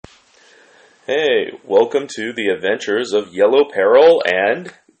Hey, welcome to the adventures of Yellow Peril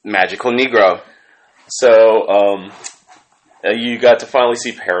and Magical Negro. So, you got to finally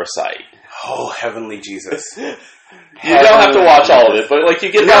see Parasite. Oh, heavenly Jesus. You don't have to watch all of it, but like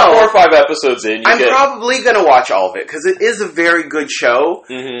you get about 4 or 5 episodes in. I'm probably going to watch all of it, because it is a very good show.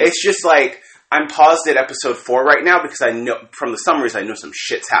 Mm-hmm. It's just like, I'm paused at episode 4 right now, because I know, from the summaries, I know some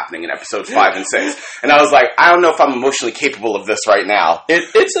shit's happening in episode 5 and 6. And I was like, I don't know if I'm emotionally capable of this right now.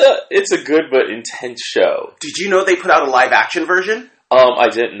 It's a good but intense show. Did you know they put out a live action version? I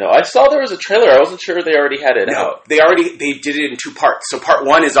didn't know. I saw there was a trailer. I wasn't sure they already had it out. They did it in 2 parts. So part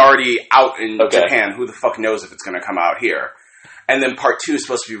 1 is already out in Japan. Who the fuck knows if it's going to come out here? And then part 2 is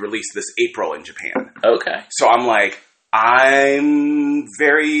supposed to be released this April in Japan. Okay. So I'm like, I'm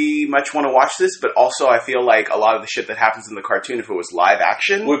very much want to watch this, but also I feel like a lot of the shit that happens in the cartoon, if it was live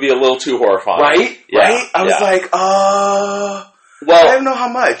action, would be a little too horrifying. Right? Yeah. Right? I was like, well, I don't know how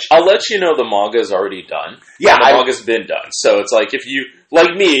much. I'll let you know the manga's already done. Yeah. The manga's been done. So it's like, if you,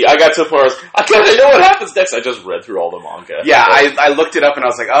 like me, I got to the point where I kind of know what happens next. I just read through all the manga. Yeah, I looked it up and I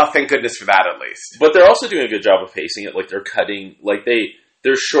was like, oh, thank goodness for that at least. But they're also doing a good job of pacing it. Like, they're cutting, like,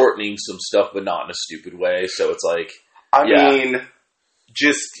 they're shortening some stuff, but not in a stupid way. So it's like, I mean,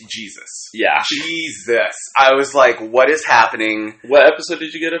 just Jesus. Yeah. Jesus. I was like, what is happening? What episode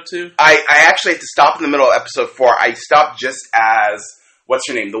did you get up to? I actually had to stop in the middle of episode 4. I stopped just as, what's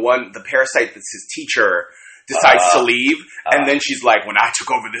her name? The parasite that's his teacher decides to leave. And then she's like, when I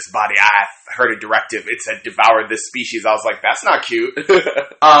took over this body, I heard a directive. It said, devour this species. I was like, that's not cute.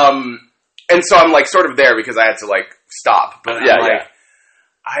 And so I'm like sort of there because I had to like stop. But I'm like,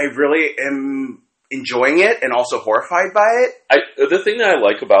 I really am enjoying it and also horrified by it. The thing that I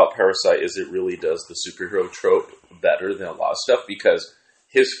like about Parasite is it really does the superhero trope better than a lot of stuff, because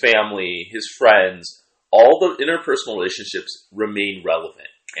his family, his friends, all the interpersonal relationships remain relevant,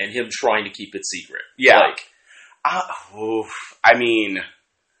 and him trying to keep it secret. Yeah. Like, I mean,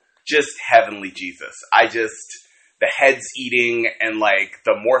 just heavenly Jesus. The heads eating and like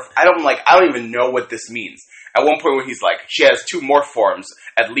the morph. I don't even know what this means. At one point when he's like, she has 2 morph forms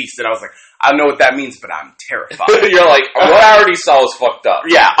at least, and I was like, I don't know what that means, but I'm terrified. You're like, what I already saw is fucked up.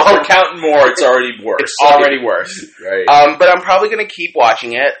 Yeah. If we're counting more, it's already worse. It's already worse. Right. But I'm probably going to keep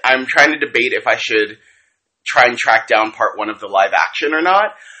watching it. I'm trying to debate if I should try and track down part 1 of the live action or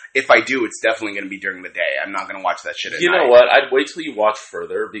not. If I do, it's definitely going to be during the day. I'm not going to watch that shit at night. You know what? I'd wait till you watch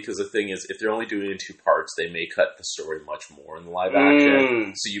further, because the thing is, if they're only doing it in 2 parts, they may cut the story much more in the live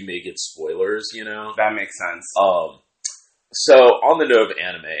action, so you may get spoilers, you know? That makes sense. So, on the note of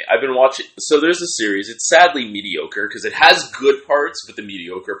anime, I've been watching... So, there's a series. It's sadly mediocre, because it has good parts, but the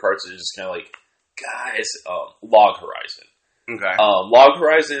mediocre parts are just kind of like, guys, Log Horizon. Okay. Log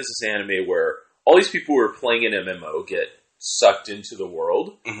Horizon is this anime where all these people who are playing an MMO get sucked into the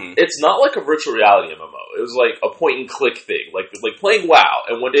world. Mm-hmm. It's not like a virtual reality MMO. It was like a point-and-click thing. Like playing WoW,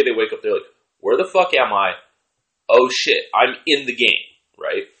 and one day they wake up, they're like, where the fuck am I? Oh, shit, I'm in the game,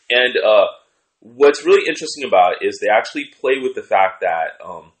 right? And, what's really interesting about it is they actually play with the fact that,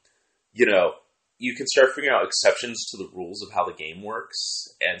 you can start figuring out exceptions to the rules of how the game works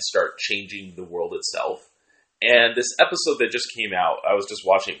and start changing the world itself. And this episode that just came out, I was just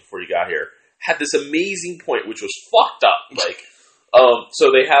watching it before you got here, had this amazing point which was fucked up. Like, so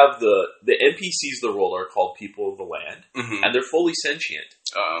they have the NPCs, the role are called People of the Land, and they're fully sentient.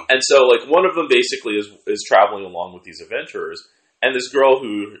 Uh-oh. And so, like, one of them basically is traveling along with these adventurers. And this girl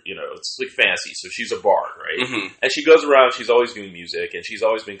who, it's like fancy, so she's a bard, right? Mm-hmm. And she goes around, she's always doing music, and she's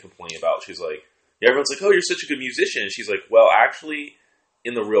always been complaining about, she's like, everyone's like, oh, you're such a good musician. And she's like, well, actually,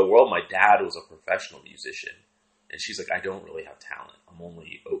 in the real world, my dad was a professional musician. And she's like, I don't really have talent. I'm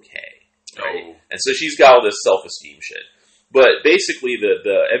only okay, right? Oh. And so she's got all this self-esteem shit. But basically, the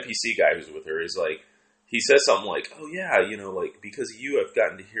NPC guy who's with her is like, he says something like, oh yeah, like, because of you, I've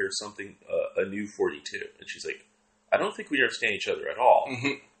gotten to hear something, a new 42. And she's like, I don't think we understand each other at all.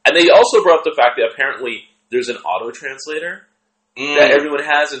 Mm-hmm. And they also brought up the fact that apparently there's an auto-translator that everyone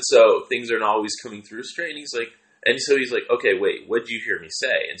has, and so things are not always coming through straight. And he's like, okay, wait, what did you hear me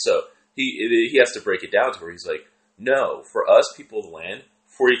say? And so he has to break it down to her. He's like, no, for us, People of the Land,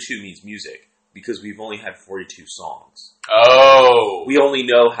 42 means music, because we've only had 42 songs. Oh. We only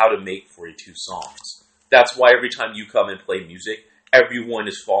know how to make 42 songs. That's why every time you come and play music, everyone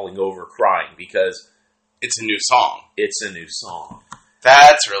is falling over crying, because it's a new song. It's a new song.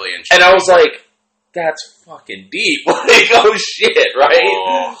 That's really interesting. And I was like, that's fucking deep. Like, oh shit, right?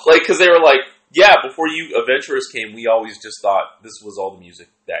 Oh. Like, because they were like, yeah, before you adventurers came, we always just thought this was all the music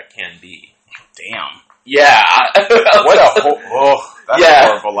that can be. Damn. Yeah. What a that's a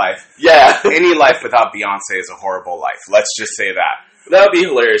horrible life. Yeah. Any life without Beyonce is a horrible life. Let's just say that. That would be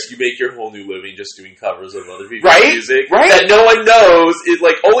hilarious. You make your whole new living just doing covers of other people's right? music right? that no one knows. Is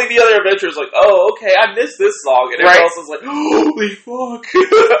like only the other adventurers like, oh, okay, I missed this song, and everyone else is like, holy fuck.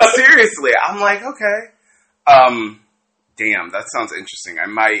 Seriously, I'm like, okay. Damn, that sounds interesting. I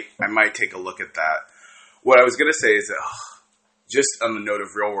might take a look at that. What I was gonna say is that, just on the note of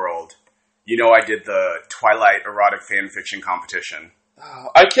Real World, I did the Twilight erotic fan fiction competition.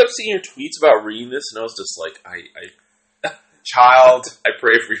 I kept seeing your tweets about reading this, and I was just like, Child, I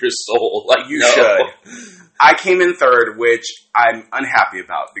pray for your soul. Like you should. I came in third, which I'm unhappy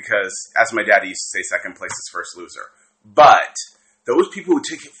about because, as my daddy used to say, second place is first loser. But those people who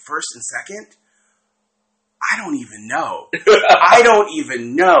took it first and second, I don't even know. I don't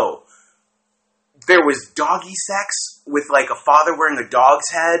even know. There was doggy sex with like a father wearing a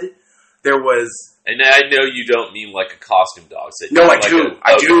dog's head. There was... And I know you don't mean like a costume dog set. No, I do.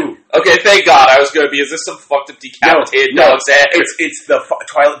 I do. Okay, thank God. I was going to be, is this some fucked up decapitated dog's head? It's the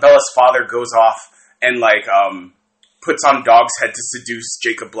Twilight Bella's father goes off and like puts on dog's head to seduce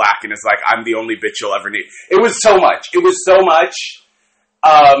Jacob Black and is like, I'm the only bitch you'll ever need. It was so much.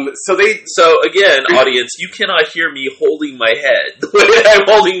 So again, audience, you cannot hear me holding my head. The way I'm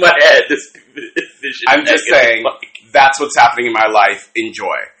holding my head, this vision. I'm just saying, that's what's happening in my life.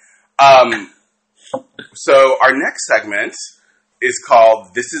 Enjoy. So our next segment is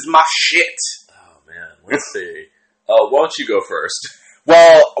called This Is My Shit. Oh, man. Let's see. Why don't you go first?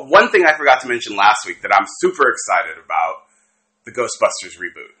 Well, one thing I forgot to mention last week that I'm super excited about, the Ghostbusters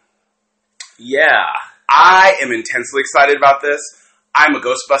reboot. Yeah. I am intensely excited about this. I'm a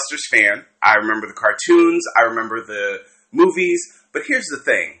Ghostbusters fan. I remember the cartoons. I remember the movies. But here's the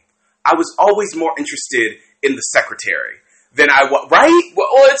thing. I was always more interested in the secretary than I was, right?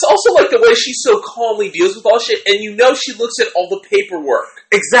 Well, it's also like the way she so calmly deals with all shit, and she looks at all the paperwork.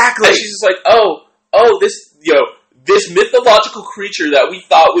 Exactly. And she's just like, this mythological creature that we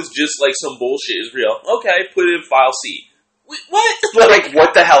thought was just like some bullshit is real. Okay, put it in file C. What? Like,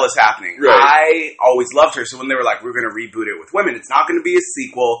 what the hell is happening? Right. I always loved her, so when they were like, we're going to reboot it with women, it's not going to be a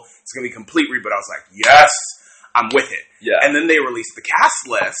sequel, it's going to be a complete reboot, I was like, yes, I'm with it. Yeah. And then they released the cast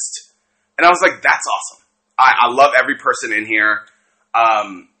list, and I was like, that's awesome. I love every person in here.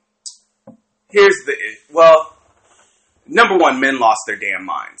 Number one, men lost their damn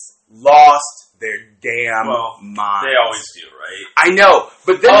minds. Minds. They always do, right? I know,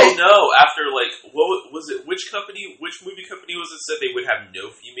 but then after like, what was it? Which movie company was it said they would have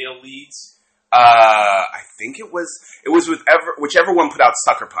no female leads? I think it was whichever one put out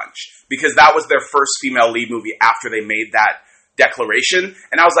Sucker Punch, because that was their first female lead movie after they made that declaration,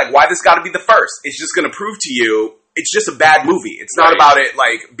 and I was like, why this gotta be the first? It's just gonna prove to you it's just a bad movie. It's not about it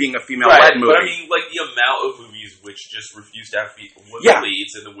like being a female-led movie. But I mean, like the amount of movies which just refuse to have women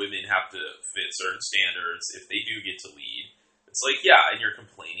leads, and the women have to fit certain standards if they do get to lead. It's like, and you're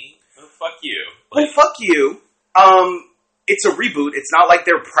complaining. Oh, fuck you. Like, fuck you. It's a reboot. It's not like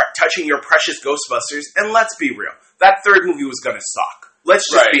they're touching your precious Ghostbusters. And let's be real, that third movie was gonna suck. Let's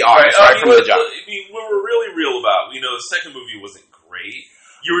just be honest from the jump. I mean, what we're really real about, the second movie wasn't great.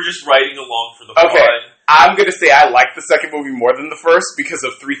 You were just riding along for the fun. Okay, I'm going to say I like the second movie more than the first because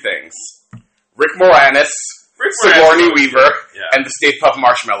of three things. Rick Moranis, Sigourney Weaver, and the Stay Puft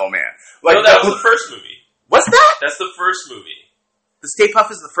Marshmallow Man. Like, no, that was the first movie. What's that? That's the first movie. The Stay Puft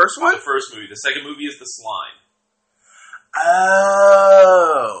is the first one? The first movie. The second movie is The Slime.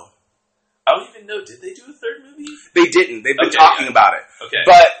 Oh. I don't even know. Did they do a third movie? They didn't. They've been talking about it. Okay.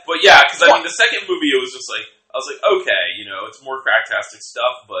 But yeah, because I mean, the second movie, it was just like, I was like, okay, it's more cracktastic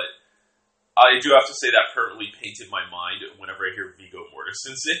stuff, but I do have to say that permanently painted my mind whenever I hear Viggo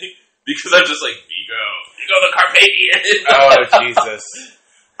Mortensen sing, because I'm just like, Viggo the Carpathian. Oh, Jesus.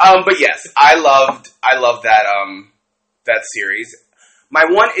 But yes, I loved that series. My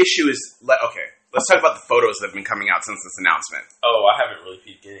one issue is, let's talk about the photos that have been coming out since this announcement. Oh, I haven't really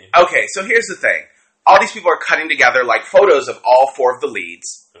peeked in. Okay, so here's the thing. All these people are cutting together, like, photos of all four of the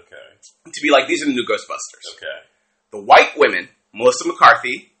leads. Okay. To be like, these are the new Ghostbusters. Okay. The white women, Melissa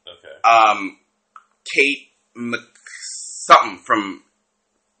McCarthy. Okay. Kate something from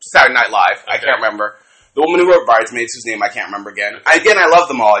Saturday Night Live. Okay. I can't remember. The woman who wrote Bridesmaids, whose name I can't remember again. Okay. Again, I love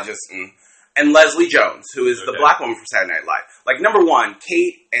them all. And Leslie Jones, who is the black woman from Saturday Night Live. Like, number one,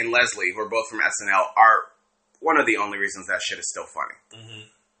 Kate and Leslie, who are both from SNL, are one of the only reasons that shit is still funny. Mm-hmm.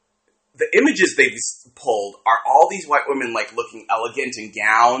 The images they've pulled are all these white women, like, looking elegant in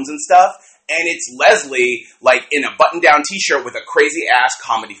gowns and stuff, and it's Leslie, like, in a button-down t-shirt with a crazy-ass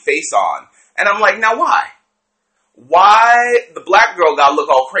comedy face on. And I'm like, now why? Why the black girl gotta look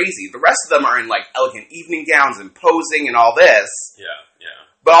all crazy? The rest of them are in, like, elegant evening gowns and posing and all this. Yeah.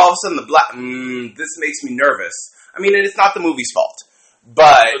 But all of a sudden, this makes me nervous. I mean, and it's not the movie's fault.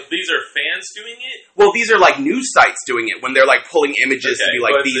 But these are fans doing it? Well, these are like news sites doing it when they're like pulling images to be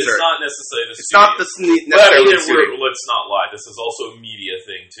like, but these it's are... not necessarily the It's not necessarily the studio. Let's not lie. This is also a media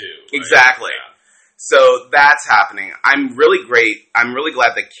thing, too. Right? Exactly. Yeah. So that's happening. I'm really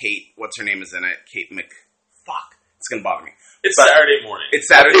glad that Kate, what's her name, is in it. Kate Fuck. It's going to bother me. It's Saturday morning. It's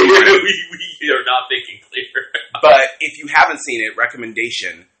Saturday morning. we are not thinking clear. But if you haven't seen it,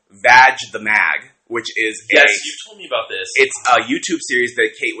 recommendation, Vag the Mag, which is you told me about this. It's a YouTube series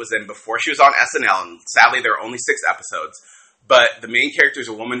that Kate was in before she was on SNL, and sadly there are only 6 episodes. But the main character is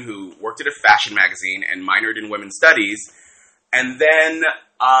a woman who worked at a fashion magazine and minored in women's studies, and then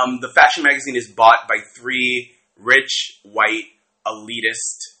the fashion magazine is bought by 3 rich, white,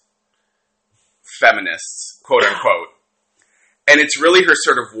 elitist feminists, quote unquote. And it's really her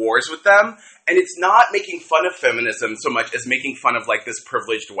sort of wars with them. And it's not making fun of feminism so much as making fun of, like, this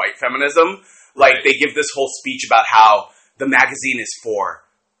privileged white feminism. Like, they give this whole speech about how the magazine is for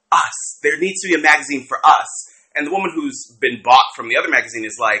us. There needs to be a magazine for us. And the woman who's been bought from the other magazine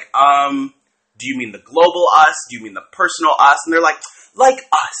is like, do you mean the global us? Do you mean the personal us? And they're like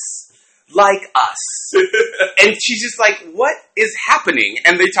us. Like us. And she's just like, what is happening?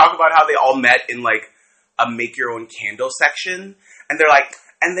 And they talk about how they all met in, like, a make-your-own-candle section. And they're like,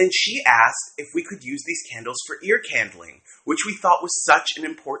 and then she asked if we could use these candles for ear candling, which we thought was such an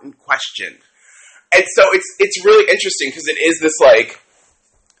important question. And so it's really interesting because it is this, like,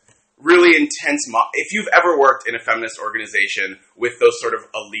 really intense... if you've ever worked in a feminist organization with those sort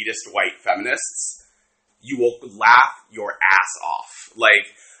of elitist white feminists, you will laugh your ass off.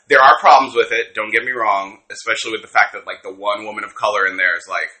 Like, there are problems with it, don't get me wrong, especially with the fact that, like, the one woman of color in there is,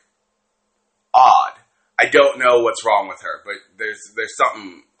 like, odd. I don't know what's wrong with her, but there's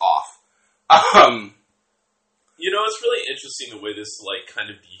something off. You know, it's really interesting the way this, like, kind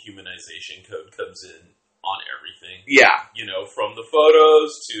of dehumanization code comes in on everything. Yeah. You know, from the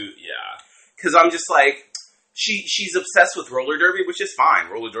photos to, Because I'm just like, she's obsessed with roller derby, which is fine.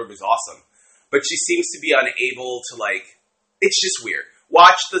 Roller derby's awesome. But she seems to be unable to, like, it's just weird.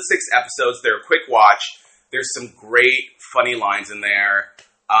 Watch the 6 episodes. They're a quick watch. There's some great, funny lines in there.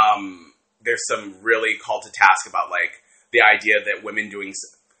 There's some really call to task about, like, the idea that women doing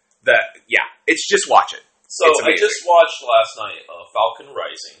it's just watch it. So I just watched last night Falcon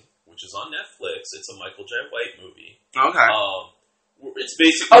Rising, which is on Netflix. It's a Michael J. White movie. Okay. It's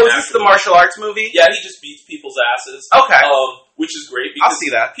basically... Oh, is this the martial arts movie? Yeah, he just beats people's asses. Okay. Which is great because I'll see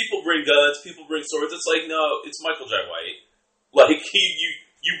that. People bring guns, people bring swords. It's like, no, it's Michael J. White. Like,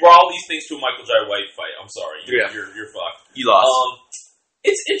 you brought all these things to a Michael J. White fight. I'm sorry. You're fucked. You lost.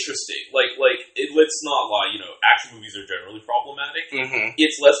 It's interesting. Let's not lie. You know, action movies are generally problematic. Mm-hmm.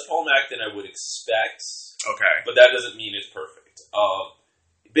 It's less problematic than I would expect. Okay. But that doesn't mean it's perfect.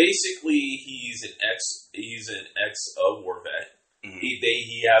 Basically, he's an ex war vet. Mm-hmm.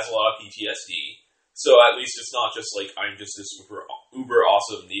 He has a lot of PTSD. So at least it's not just like, I'm just this uber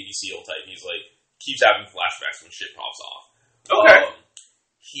awesome Navy SEAL type. He's like, keeps having flashbacks when shit pops off. Okay.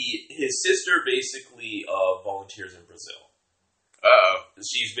 His sister basically volunteers in Brazil. Uh-oh.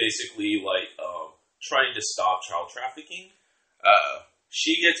 She's basically, like, trying to stop child trafficking. Uh-oh.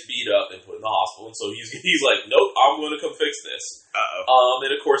 She gets beat up and put in the hospital, and so he's like, nope, I'm going to come fix this. Uh-oh.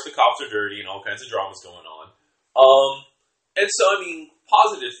 And, of course, the cops are dirty and all kinds of dramas going on. And so, I mean,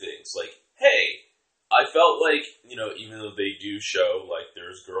 positive things. Like, hey, I felt like, you know, even though they do show, like,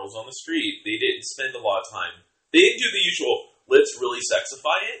 there's girls on the street, they didn't spend a lot of time. They didn't do the usual, let's really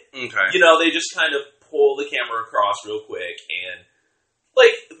sexify it. Okay. You know, they just kind of pull the camera across real quick, and,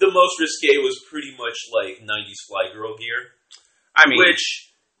 like, the most risque was pretty much, like, 90s fly girl gear. I mean...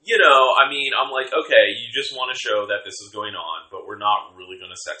 Which, you know, I mean, I'm like, okay, you just want to show that this is going on, but we're not really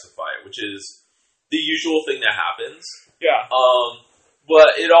going to sexify it, which is the usual thing that happens. Yeah.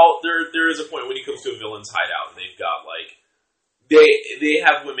 But there is a point when he comes to a villain's hideout, and they've got, like, they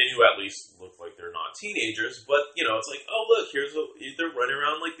have women who at least look like they're not teenagers, but, you know, it's like, oh, look, they're running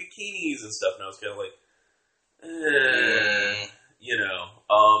around like bikinis and stuff, and I was kind of like, you know,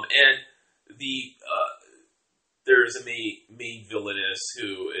 and there's a main villainess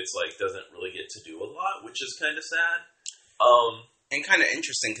who it's like doesn't really get to do a lot, which is kind of sad. And kind of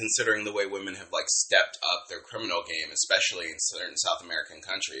interesting considering the way women have, like, stepped up their criminal game, especially in certain South American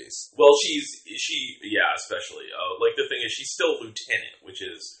countries. Well, especially. Like, the thing is, she's still lieutenant, which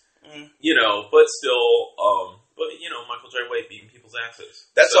is, you know, but still, you know, Michael J. White beating people's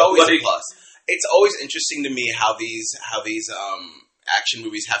asses. That's always a plus. It's always interesting to me how these action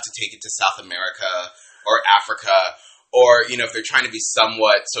movies have to take it to South America or Africa, or, you know, if they're trying to be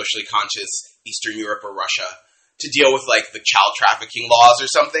somewhat socially conscious, Eastern Europe or Russia, to deal with, like, the child trafficking laws or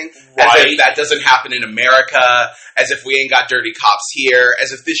something. Right. As if that doesn't happen in America, as if we ain't got dirty cops here,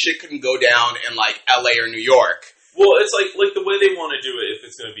 as if this shit couldn't go down in, like, LA or New York. Well, it's like the way they want to do it, if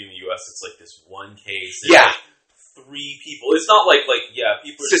it's going to be in the U.S., it's like this one case. Yeah. Like 3 people. It's not like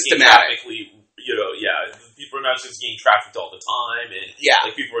people are systematic. Systematically, people are not just getting trafficked all the time. And,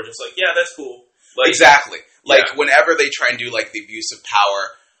 like, people are just like, yeah, that's cool. Like, exactly. Like, whenever they try and do, like, the abuse of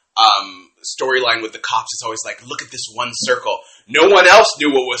power storyline with the cops, is always like, look at this one circle. No one else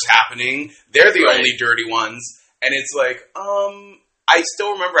knew what was happening. They're the only dirty ones. And it's like, I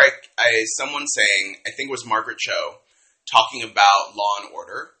still remember someone saying, I think it was Margaret Cho, talking about Law and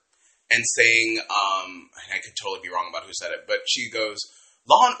Order, and saying, and I could totally be wrong about who said it, but she goes,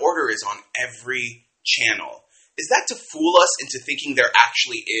 Law and Order is on every channel. Is that to fool us into thinking there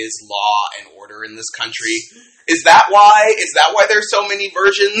actually is law and order in this country? Is that why? Is that why there's so many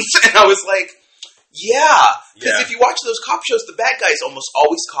versions? And I was like, yeah. Because if you watch those cop shows, the bad guy's almost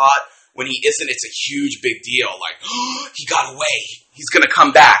always caught. When he isn't, it's a huge big deal. Like, he got away. He's going to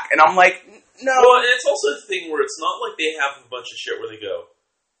come back. And I'm like, no. Well, and it's also the thing where it's not like they have a bunch of shit where they go,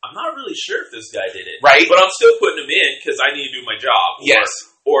 I'm not really sure if this guy did it. Right. But I'm still putting him in because I need to do my job. Yes.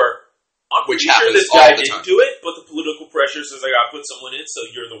 Or I'm pretty sure this guy didn't do it, but the political pressure says I gotta put someone in, so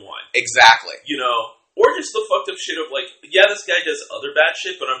you're the one. Exactly. Or just the fucked up shit of like, yeah, this guy does other bad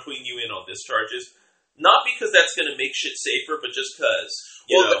shit, but I'm putting you in on this charges. Not because that's gonna make shit safer, but just cause.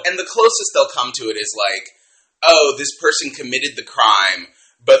 And the closest they'll come to it is like, oh, this person committed the crime,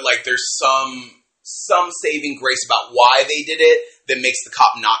 but like there's some saving grace about why they did it that makes the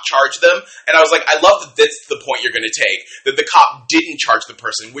cop not charge them. And I was like, I love that that's the point you're going to take, that the cop didn't charge the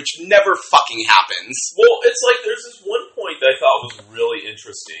person, which never fucking happens. Well, it's like there's this one point that I thought was really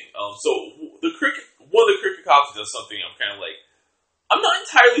interesting. So one of the cricket cops does something I'm kind of like, I'm not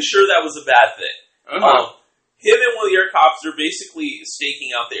entirely sure that was a bad thing. Him and one of the other cops, they're basically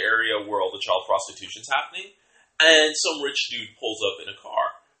staking out the area where all the child prostitution's happening, and some rich dude pulls up in a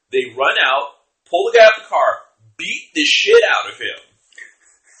car. They run out, pull the guy out of the car, beat the shit out of him,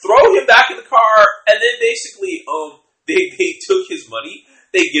 throw him back in the car, and then basically, they took his money.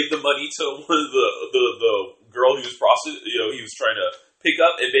 They give the money to one of the girl he was he was trying to pick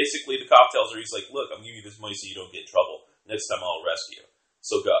up, and basically the cop tells her, he's like, look, I'm giving you this money so you don't get in trouble. Next time I'll arrest you.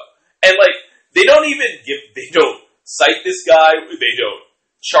 So go. And like, they don't cite this guy, they don't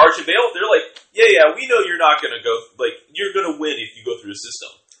charge a bail. They're like, yeah, we know you're not gonna go, like, you're gonna win if you go through the system.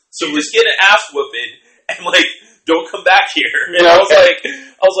 So you just get an ass whooping and like, don't come back here. And I was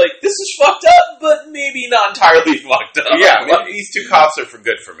like, this is fucked up, but maybe not entirely fucked up. Yeah, maybe these two cops are for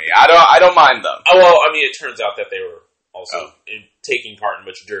good for me. I don't mind them. Oh, well, I mean, it turns out that they were also taking part in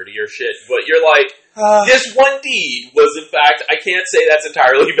much dirtier shit. But you're like, this one deed was, in fact, I can't say that's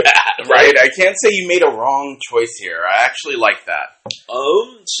entirely bad. Right? I can't say you made a wrong choice here. I actually like that.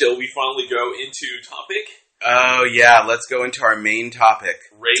 Shall we finally go into topic? Oh, yeah, let's go into our main topic.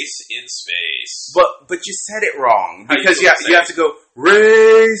 Race in space. But you said it wrong. Because you have to go,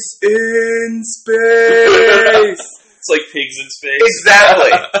 race in space. It's like pigs in space.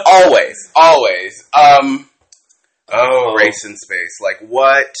 Exactly. Always. Race in space. Like,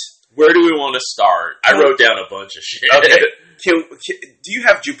 what? Where do we want to start? I wrote down a bunch of shit. Okay. Do you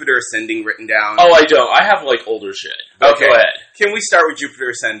have Jupiter Ascending written down? Oh, I don't. I have, like, older shit. Okay. Go ahead. Can we start with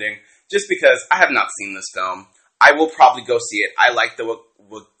Jupiter Ascending? Just because I have not seen this film. I will probably go see it. I like the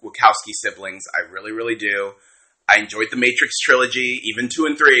Wachowski siblings. I really, really do. I enjoyed the Matrix trilogy, even 2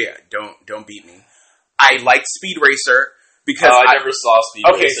 and 3. Don't beat me. I liked Speed Racer because I never saw Speed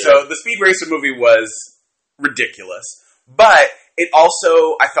Racer. Okay, so the Speed Racer movie was ridiculous, but it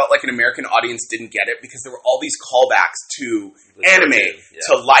also, I felt like an American audience didn't get it because there were all these callbacks to anime,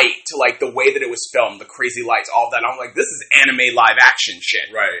 to light, to like the way that it was filmed, the crazy lights, all that. I'm like, this is anime live action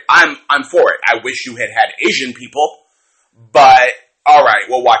shit. Right. I'm for it. I wish you had Asian people, but all right,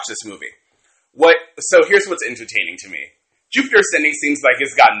 we'll watch this movie. So here's what's entertaining to me. Jupiter Ascending seems like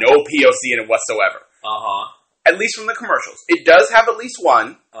it's got no POC in it whatsoever. At least from the commercials. It does have at least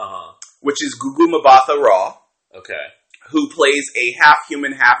one, which is Gugu Mbatha Raw. Okay. Who plays a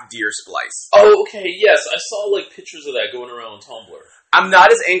half-human, half-deer splice. Oh, okay, yes. I saw, like, pictures of that going around on Tumblr. I'm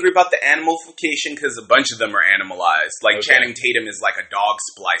not as angry about the animalification because a bunch of them are animalized. Like, Channing Tatum is like a dog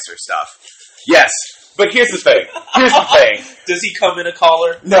splicer stuff. Yes, but here's the thing. Does he come in a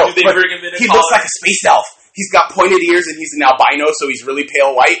collar? No. Do they bring him in a collar? He looks like a space elf. He's got pointed ears and he's an albino, so he's really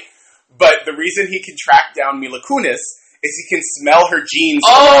pale white. But the reason he can track down Mila Kunis is he can smell her genes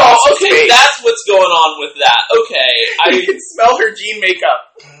across space. That's what's going on with that. Okay. He can smell her gene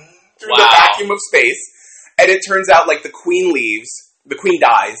makeup through the vacuum of space. And it turns out, like, the Queen leaves, the queen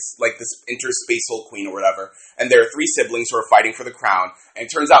dies, like this interspacial queen or whatever, and there are 3 siblings who are fighting for the crown, and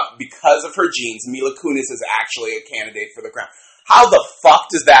it turns out because of her genes, Mila Kunis is actually a candidate for the crown. How the fuck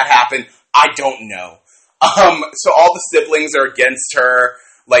does that happen? I don't know. So all the siblings are against her,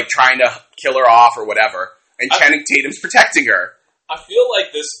 like trying to kill her off or whatever, and Channing Tatum's protecting her. I feel like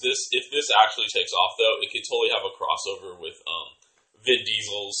this if this actually takes off, though, it could totally have a crossover with Vin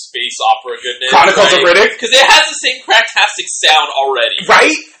Diesel's space opera goodness. Chronicles of Riddick? Because it has the same cracktastic sound already.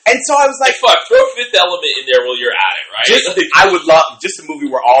 Right? And so I was like... fuck, throw Fifth Element in there while you're at it, right? I would love just a movie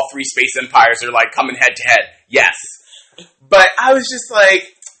where all 3 space empires are like coming head to head. Yes. But I was just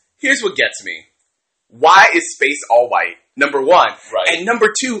like, here's what gets me. Why is space all white? Number 1. Right. And number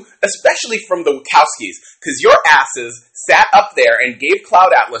 2, especially from the Wachowskis, because your asses sat up there and gave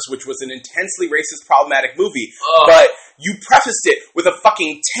Cloud Atlas, which was an intensely racist, problematic movie, but you prefaced it with a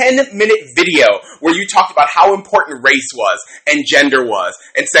fucking 10-minute video where you talked about how important race was, and gender was,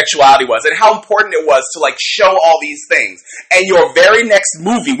 and sexuality was, and how important it was to, like, show all these things. And your very next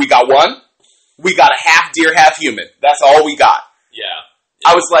movie, we got a half deer, half human. That's all we got. Yeah.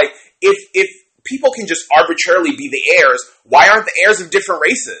 I was like, if people can just arbitrarily be the heirs, why aren't the heirs of different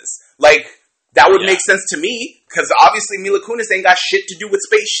races? Like, that would make sense to me, because obviously Mila Kunis ain't got shit to do with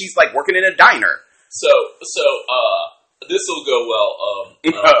space. She's, like, working in a diner. So, this will go well.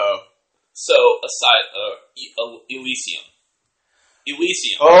 So, aside, Elysium.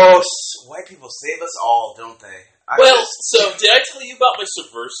 Oh, white people save us all, don't they? Did I tell you about my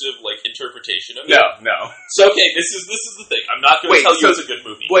subversive, like, interpretation of it? No. So, okay, this is the thing. I'm not going to tell you it's a good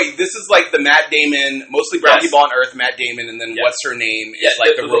movie. Wait, this is like the Matt Damon, mostly brown people on Earth, Matt Damon, and then what's her name is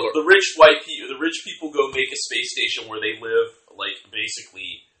like the ruler. The rich people go make a space station where they live, like,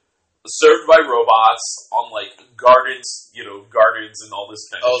 basically served by robots on, like, gardens and all this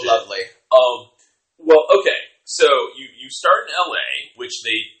kind of shit. Oh, lovely. Well, okay, so you start in LA, which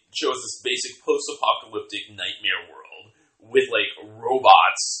they chose this basic post-apocalyptic nightmare world with, like,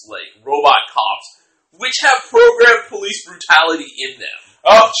 robots, like, robot cops, which have programmed police brutality in them.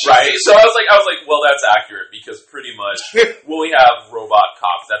 Oh, right? So I was like, well, that's accurate, because pretty much when we have robot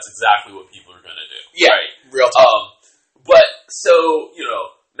cops, that's exactly what people are going to do. Yeah, right? real time. But, so,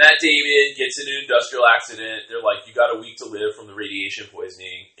 Matt Damon gets in an industrial accident. They're like, you got a week to live from the radiation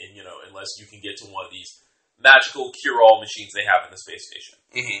poisoning, and, unless you can get to one of these magical cure-all machines they have in the space station.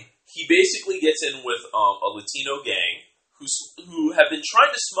 Mm-hmm. He basically gets in with a Latino gang who have been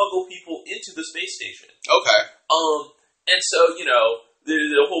trying to smuggle people into the space station. Okay. And so,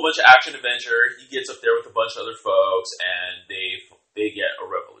 there's a whole bunch of action-adventure. He gets up there with a bunch of other folks, and they get a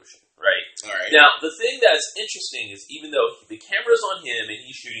revolution, right? All right. Now, the thing that's interesting is even though the camera's on him and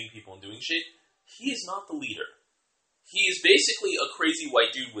he's shooting people and doing shit, he is not the leader. He is basically a crazy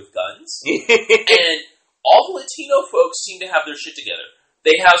white dude with guns. And all the Latino folks seem to have their shit together.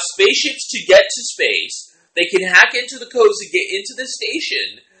 They have spaceships to get to space. They can hack into the codes to get into the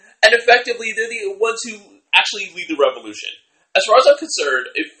station. And effectively, they're the ones who actually lead the revolution. As far as I'm concerned,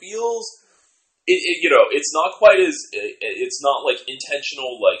 it feels... it's not quite as... It's not like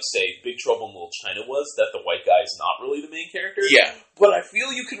intentional, like, say, Big Trouble in Little China was, that the white guy is not really the main character. Yeah. But I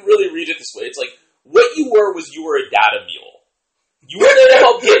feel you can really read it this way. It's like, what you were was you were a data mule. You were there to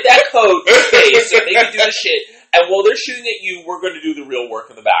help get that code to space so they could do the shit. And while they're shooting at you, we're going to do the real work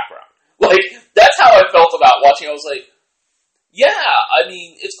in the background. Like, that's how I felt about watching. I was like, yeah, I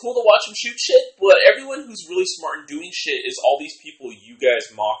mean, it's cool to watch them shoot shit, but everyone who's really smart and doing shit is all these people you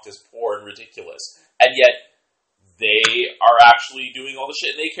guys mocked as poor and ridiculous. And yet, they are actually doing all the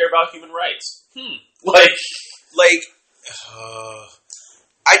shit and they care about human rights.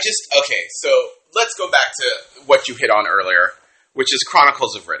 Okay, so let's go back to what you hit on earlier, which is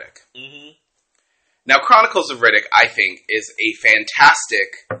Chronicles of Riddick. Mm-hmm. Now, Chronicles of Riddick, I think, is a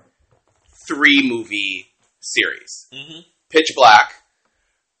fantastic 3-movie series. Mm-hmm. Pitch Black,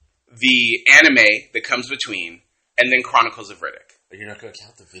 the anime that comes between, and then Chronicles of Riddick. But you're not going to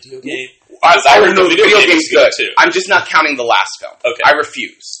count the video game? I know the video game's good too. I'm just not counting the last film. Okay. I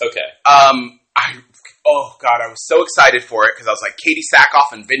refuse. Okay. Oh God, I was so excited for it because I was like, Katie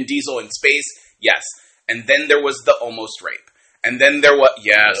Sackhoff and Vin Diesel in space, yes. And then there was the almost rape, and then there was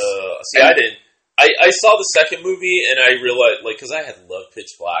I didn't. I saw the second movie and I realized, like, because I had loved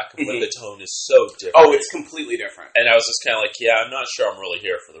Pitch Black, but the tone is so different. Oh, it's completely different. And I was just kind of like, yeah, I'm not sure I'm really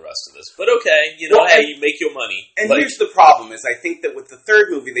here for the rest of this, but okay, you make your money. And here's the problem: is I think that with the third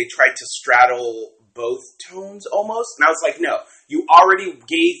movie they tried to straddle both tones almost, and I was like, no, you already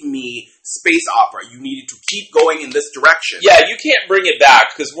gave me space opera. You needed to keep going in this direction. Yeah, you can't bring it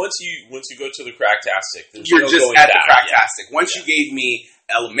back because once you go to the cracktastic, you're just at the cracktastic. Once you gave me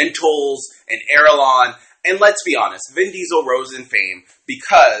elementals and Aerolon, And let's be honest, Vin Diesel rose in fame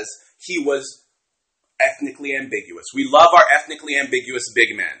because he was ethnically ambiguous. We love our ethnically ambiguous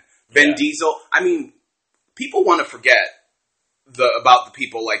big men. Vin Diesel, I mean, people want to forget about the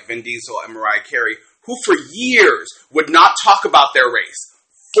people like Vin Diesel and Mariah Carey, who for years would not talk about their race.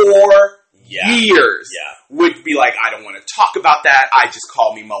 For years. Would be like, I don't want to talk about that. I just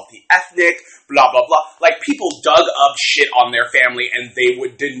call me multi-ethnic, blah, blah, blah. Like, people dug up shit on their family and they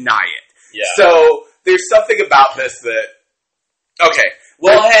would deny it. Yeah. So, there's something about this that, okay.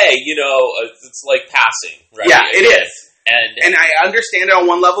 Well, hey, you know, it's like passing, right? Yeah, it is. And I understand it on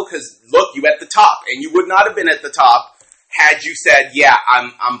one level because, look, you at the top. And you would not have been at the top had you said, yeah,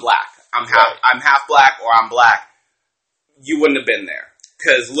 I'm black. I'm half black or I'm black. You wouldn't have been there.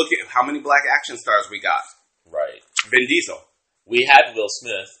 Because look at how many black action stars we got. Right. Vin Diesel. We had Will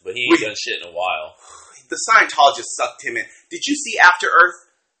Smith, but he ain't done shit in a while. The Scientologist sucked him in. Did you see After Earth?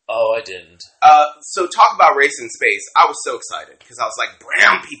 Oh, I didn't. So talk about race in space. I was so excited because I was like,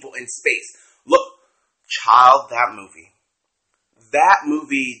 brown people in space. Look, child, that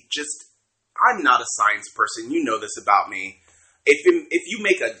movie just, I'm not a science person. You know this about me. If you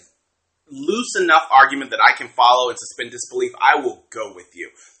make a loose enough argument that I can follow and suspend disbelief, I will go with you.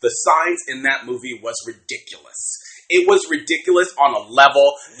 The science in that movie was ridiculous. It was ridiculous on a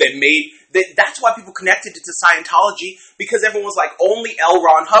level that's why people connected it to Scientology, because everyone was like, only L.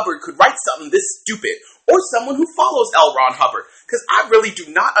 Ron Hubbard could write something this stupid, or someone who follows L. Ron Hubbard, because I really do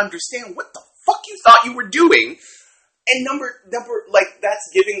not understand what the fuck you thought you were doing. And number, like,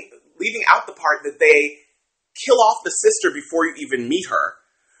 that's leaving out the part that they kill off the sister before you even meet her.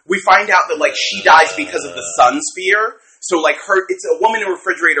 We find out that, like, she dies because of the sun sphere. So, like, it's a woman in a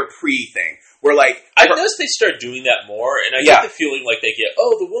refrigerator thing. Where, like... I noticed they start doing that more, and I get the feeling like they get,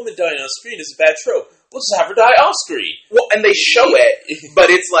 the woman dying on screen is a bad trope. Let's have her die off screen. Well, and they show it,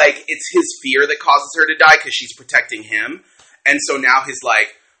 but it's like, it's his fear that causes her to die because she's protecting him. And so now he's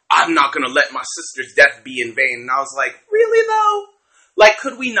like, I'm not going to let my sister's death be in vain. And I was like, really, though? Like,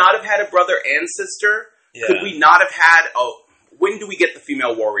 could we not have had a brother and sister? Yeah. Could we not have had... when do we get the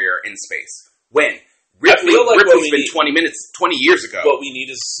female warrior in space? When? Ripley's been 20 years ago. What we need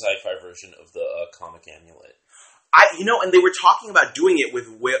is a sci-fi version of the comic Amulet. And they were talking about doing it with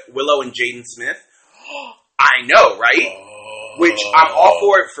Willow and Jaden Smith. I know, right? Which I'm all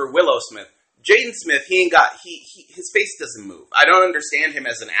for it for Willow Smith. Jaden Smith, his face doesn't move. I don't understand him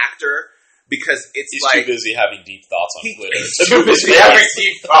as an actor because he's too busy having deep thoughts on Twitter. He's too busy having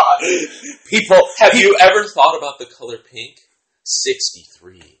deep thoughts. Have you ever thought about the color pink?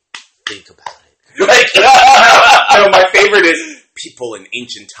 63. Think about it. Like, no, my favorite is people in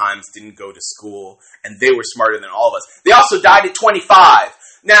ancient times didn't go to school and they were smarter than all of us. They also died at 25.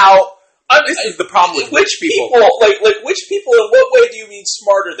 Now, this is the problem with rich people. Like which people, in what way do you mean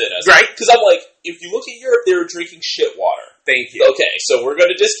smarter than us? Right. Because I'm like, if you look at Europe, they were drinking shit water. Thank you. Okay, so we're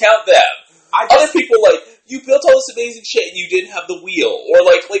going to discount them. Other people, like, you built all this amazing shit and you didn't have the wheel. Or,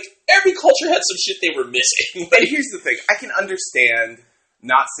 like every culture had some shit they were missing. And here's the thing. I can understand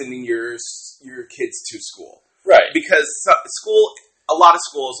not sending your kids to school. Right. Because a lot of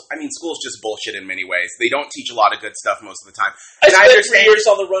schools, school's just bullshit in many ways. They don't teach a lot of good stuff most of the time. I spent 3 years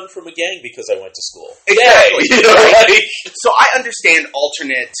on the run from a gang because I went to school. Exactly. You know, so I understand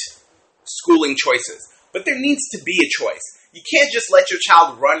alternate schooling choices. But there needs to be a choice. You can't just let your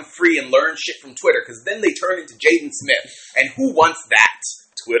child run free and learn shit from Twitter, because then they turn into Jaden Smith. And who wants that?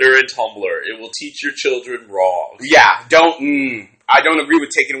 Twitter and Tumblr. It will teach your children wrong. Yeah, I don't agree with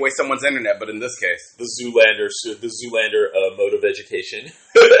taking away someone's internet, but in this case... The Zoolander mode of education.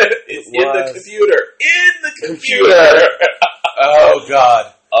 It's in the computer. In the computer! Oh,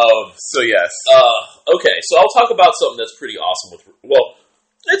 God. So, yes. Okay, so I'll talk about something that's pretty awesome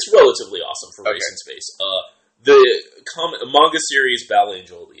it's relatively awesome for race and space. The manga series Battle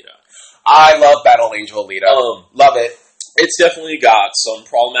Angel Alita. I love Battle Angel Alita. Love it. It's definitely got some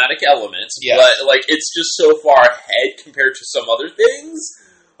problematic elements, but like it's just so far ahead compared to some other things.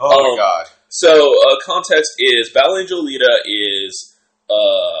 Oh my god! So context is Battle Angel Alita is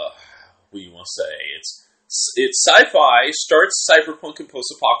what do you want to say? It's sci-fi, starts cyberpunk and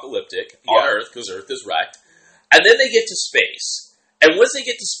post-apocalyptic on Earth because Earth is wrecked, and then they get to space. And once they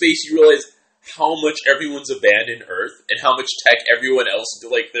get to space, you realize how much everyone's abandoned Earth and how much tech everyone else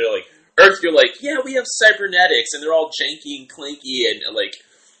they're like. Earth, you're like, yeah, we have cybernetics, and they're all janky and clanky and like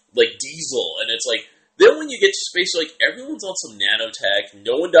diesel, and it's like, then when you get to space, like, everyone's on some nanotech,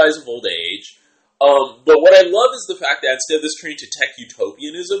 no one dies of old age, but what I love is the fact that instead of this turning to tech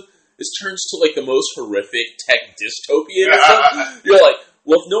utopianism, this turns to, like, the most horrific tech dystopianism. You're like,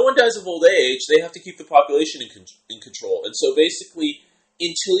 well, if no one dies of old age, they have to keep the population in control, and so basically,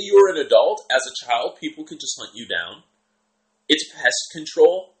 until you're an adult, as a child, people can just hunt you down. It's pest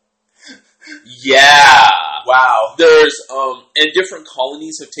control. Yeah. Wow. There's, and different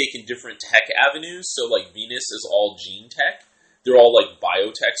colonies have taken different tech avenues. So, like, Venus is all gene tech. They're all, like,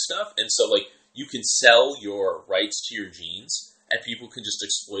 biotech stuff. And so, like, you can sell your rights to your genes, and people can just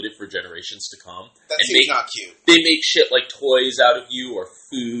exploit it for generations to come. That seems not cute. They make shit like toys out of you or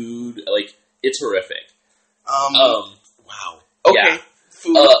food. Like, it's horrific. Wow. Okay. Yeah.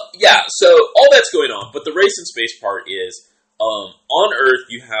 Food. So all that's going on. But the race and space part is, on Earth,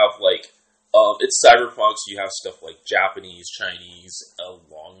 you have, like, it's cyberpunk, so you have stuff like Japanese, Chinese,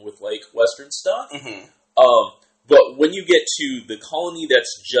 along with, like, Western stuff. Mm-hmm. But when you get to the colony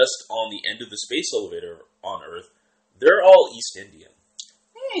that's just on the end of the space elevator on Earth, they're all East Indian.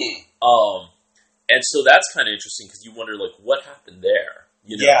 And so that's kind of interesting because you wonder, like, what happened there?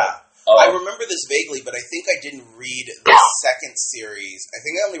 You know? Yeah. I remember this vaguely, but I think I didn't read the second series. I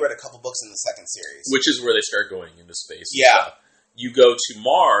think I only read a couple books in the second series. Which is where they start going into space. Yeah. You go to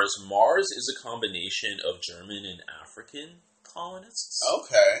Mars. Mars is a combination of German and African colonists.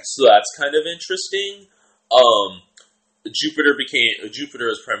 Okay. So that's kind of interesting. Jupiter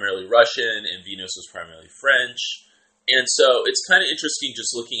is primarily Russian, and Venus was primarily French. And so it's kind of interesting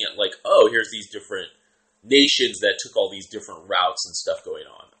just looking at, like, oh, here's these different nations that took all these different routes and stuff going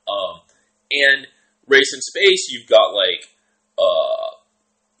on. And race and space, you've got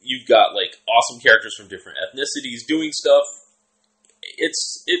awesome characters from different ethnicities doing stuff.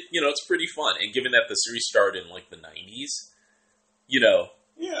 It's pretty fun. And given that the series started in, like, the 90s,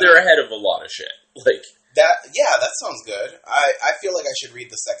 they're ahead of a lot of shit. Like that sounds good. I feel like I should read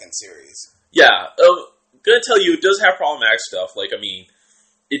the second series. Yeah, gonna tell you, it does have problematic stuff. Like, I mean,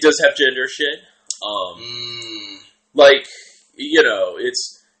 it does have gender shit. Like,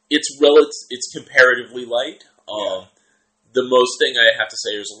 it's comparatively light. The most thing I have to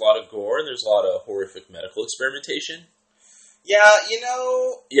say, there's a lot of gore and there's a lot of horrific medical experimentation. Yeah,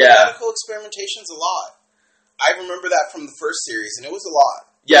 medical experimentation's a lot. I remember that from the first series, and it was a lot.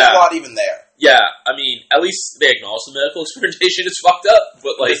 Yeah. There's a lot even there. Yeah, I mean, at least they acknowledge the medical experimentation is fucked up,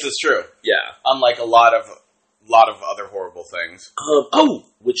 but, like... This is true. Yeah. Unlike a lot of other horrible things.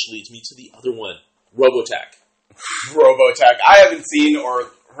 Which leads me to the other one. Robotech. Robotech. I haven't seen or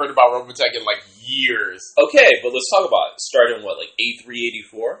heard about Robotech in, like, years. Okay, but let's talk about it. Started in, what, like,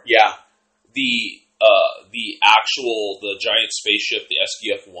 A384? Yeah. The giant spaceship, the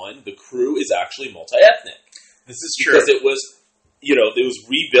SDF-1, the crew is actually multi-ethnic. This is true. Because it was, it was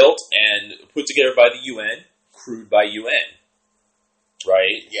rebuilt and put together by the UN, crewed by UN.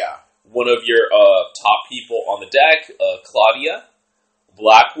 Right? Yeah. One of your top people on the deck, Claudia,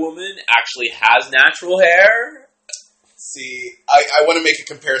 black woman, actually has natural hair. See, I want to make a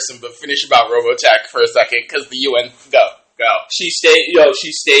comparison, but finish about Robotech for a second, because the UN... Go. She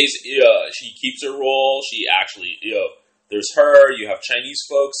keeps her role. She actually, there's her. You have Chinese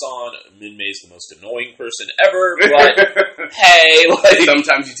folks on. Min-May's the most annoying person ever. But hey, like,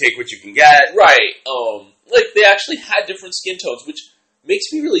 sometimes you take what you can get. Right. Like, they actually had different skin tones, which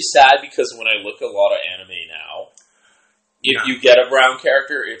makes me really sad because when I look at a lot of anime now, if you get a brown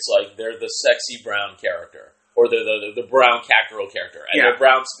character, it's like they're the sexy brown character, or they're the brown cat girl character, and they're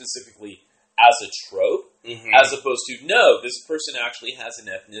brown specifically as a trope. Mm-hmm. As opposed to, no, this person actually has an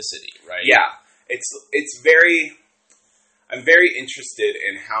ethnicity, right? Yeah. It's very... I'm very interested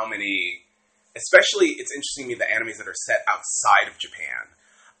in how many... Especially, it's interesting to me the animes that are set outside of Japan.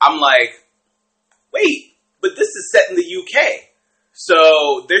 I'm like, wait, but this is set in the UK.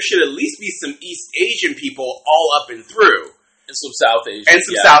 So there should at least be some East Asian people all up and through. And some South Asian. And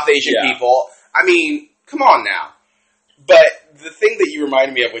some South Asian people. I mean, come on now. But the thing that you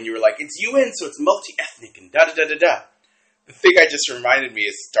reminded me of when you were like, it's UN, so it's multi-ethnic and da-da-da-da-da. The thing I just reminded me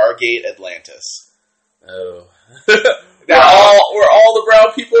is Stargate Atlantis. Oh. Where all the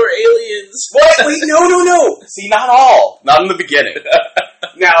brown people are aliens. What? Wait, no. See, not all. Not in the beginning.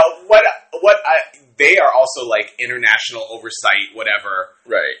 Now, they are also like international oversight, whatever.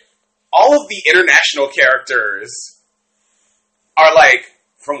 Right. All of the international characters are like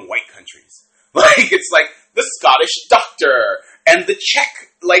from white countries. Like, it's like the Scottish doctor and the Czech,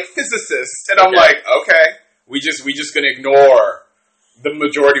 like, physicist. And I'm like, okay, we just gonna ignore the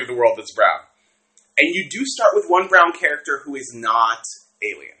majority of the world that's brown. And you do start with one brown character who is not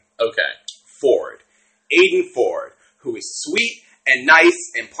alien. Okay. Ford. Aiden Ford, who is sweet and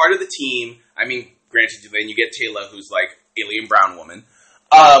nice and part of the team. I mean, granted, then you get Taylor, who's like alien brown woman.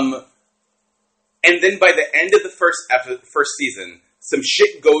 And then by the end of the first season, some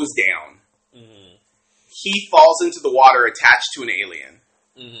shit goes down. Mm-hmm. He falls into the water attached to an alien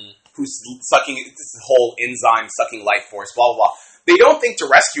who's sucking this whole enzyme sucking life force, blah, blah, blah. They don't think to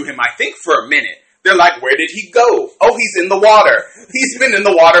rescue him, I think, for a minute. They're like, where did he go? Oh, he's in the water. He's been in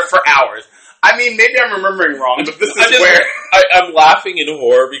the water for hours. I mean, maybe I'm remembering wrong, but this is where... I'm laughing in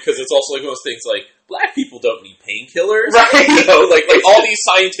horror because it's also like one of those things like, black people don't need painkillers. Right. You know, like all these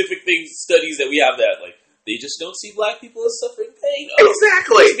scientific studies that we have that, like, they just don't see black people as suffering pain. Oh,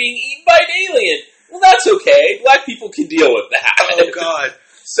 exactly. He's being eaten by an alien. Well, that's okay. Black people can deal with that. Oh, God.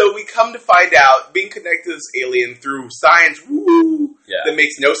 So we come to find out, being connected to this alien through science, that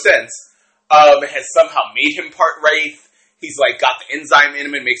makes no sense, has somehow made him part wraith. He's like got the enzyme in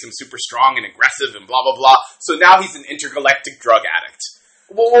him and makes him super strong and aggressive and blah, blah, blah. So now he's an intergalactic drug addict.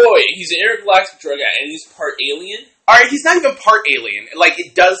 Wait. He's an intergalactic drug addict and he's part alien? Alright, he's not even part alien. Like,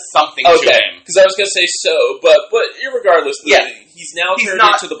 it does something to him. Because I was going to say so, but irregardless, he's now turned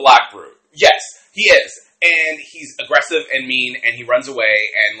into the Black Brute. Yes, he is. And he's aggressive and mean, and he runs away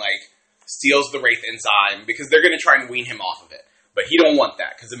and, like, steals the Wraith enzyme because they're going to try and wean him off of it. But he don't want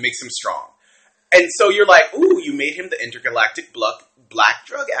that because it makes him strong. And so you're like, ooh, you made him the intergalactic black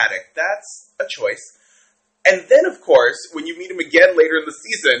drug addict. That's a choice. And then, of course, when you meet him again later in the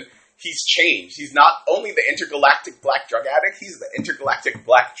season, he's changed. He's not only the intergalactic black drug addict, he's the intergalactic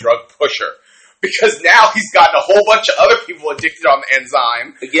black drug pusher. Because now he's gotten a whole bunch of other people addicted on the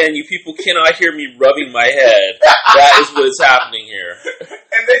enzyme. Again, you people cannot hear me rubbing my head. That is what is happening here.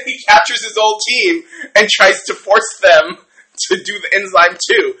 And then he captures his old team and tries to force them to do the enzyme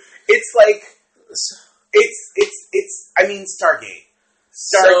too. It's like, I mean, Stargate.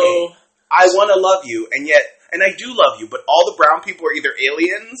 So, I want to love you, and I do love you, but all the brown people are either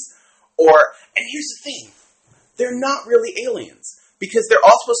aliens and here's the thing, they're not really aliens. Because they're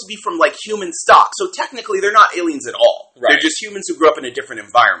all supposed to be from, like, human stock. So technically, they're not aliens at all. Right. They're just humans who grew up in a different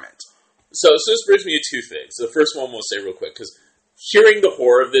environment. So this brings me to two things. The first one we'll say real quick, because hearing the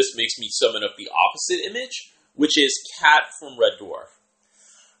horror of this makes me summon up the opposite image, which is Kat from Red Dwarf.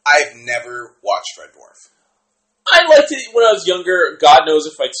 I've never watched Red Dwarf. I liked it when I was younger. God knows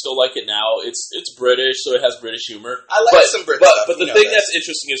if I'd still like it now. It's British, so it has British humor. I like some British stuff. But the thing that's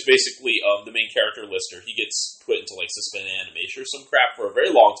interesting is basically the main character, Lister, he gets put into like suspended animation or some crap for a very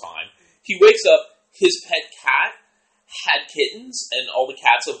long time. He wakes up, his pet cat had kittens, and all the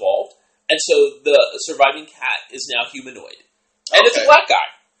cats evolved, and so the surviving cat is now humanoid. And it's a black guy.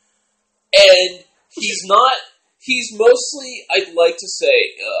 And he's mostly, I'd like to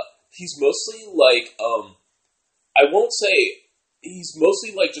say, he's mostly like, I won't say he's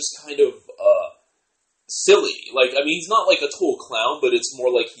mostly like just kind of silly. Like, I mean, he's not like a total clown, but it's more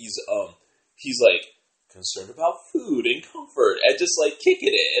like he's like concerned about food and comfort and just like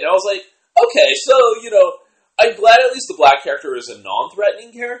kicking it. And I was like, okay, so I'm glad at least the black character is a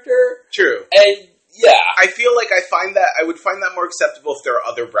non-threatening character. True. And yeah, I feel like I would find that more acceptable if there are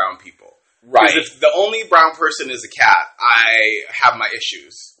other brown people. Right. Because if the only brown person is a cat, I have my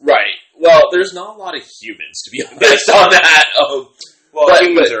issues. Right. Well, there's not a lot of humans, to be honest, on that.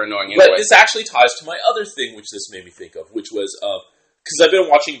 Humans are annoying anyway. But this actually ties to my other thing, which this made me think of, which was, because I've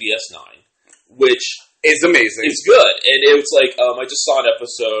been watching DS9, which is amazing. It's good. And it was like, I just saw an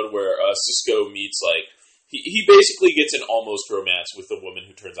episode where Cisco meets, like, he basically gets an almost romance with a woman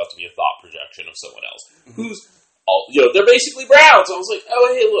who turns out to be a thought projection of someone else, who's they're basically brown. So I was like,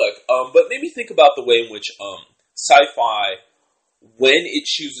 oh, hey, look. But made me think about the way in which sci-fi, when it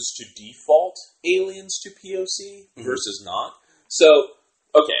chooses to default aliens to POC versus not. So,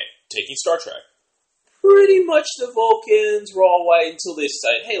 okay, taking Star Trek. Pretty much the Vulcans were all white until they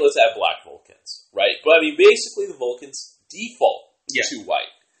decided, hey, let's have black Vulcans, right? But, I mean, basically the Vulcans default to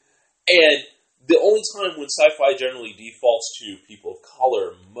white. And the only time when sci-fi generally defaults to people of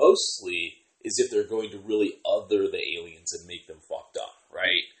color mostly is if they're going to really other the aliens and make them fucked up,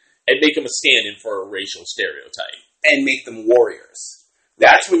 right? And make them a stand-in for a racial stereotype. And make them warriors.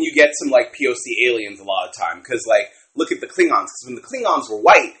 That's when you get some, like, POC aliens a lot of time. Because, like, look at the Klingons. Because when the Klingons were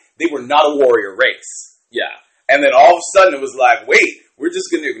white, they were not a warrior race. Yeah. And then all of a sudden it was like, wait, we're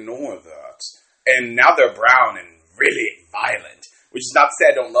just going to ignore that. And now they're brown and really violent. Which is not to say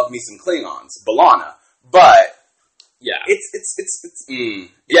I don't love me some Klingons. B'Elanna. But... yeah, it's an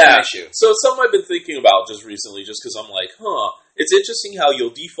issue. So it's something I've been thinking about just recently, just because I'm like, it's interesting how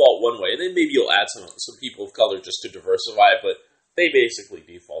you'll default one way, and then maybe you'll add some people of color just to diversify it, but they basically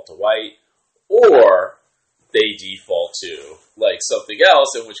default to white, or they default to like something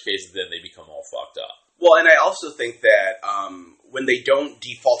else, in which case then they become all fucked up. Well, and I also think that when they don't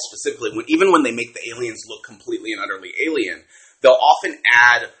default specifically, even when they make the aliens look completely and utterly alien, they'll often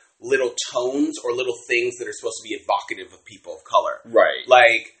add little tones or little things that are supposed to be evocative of people of color. Right.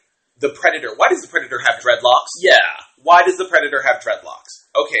 Like, the Predator. Why does the Predator have dreadlocks? Yeah. Why does the Predator have dreadlocks?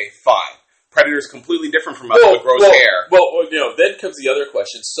 Okay, fine. Predator's completely different from us with gross hair. Well, then comes the other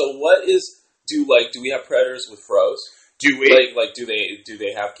question. So what do we have predators with froze? Do we? Do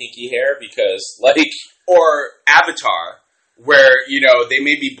they have kinky hair? Because, or Avatar, where, they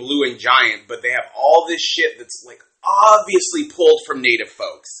may be blue and giant, but they have all this shit that's, obviously pulled from native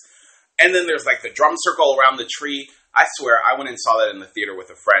folks. And then there's, the drum circle around the tree. I swear, I went and saw that in the theater with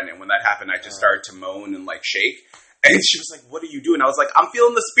a friend, and when that happened, I just started to moan and, shake. And she was like, what are you doing? I was like, I'm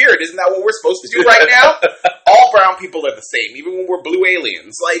feeling the spirit. Isn't that what we're supposed to do right now? All brown people are the same, even when we're blue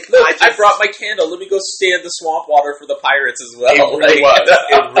aliens. Look, I brought my candle. Let me go stand the swamp water for the pirates as well. It really was.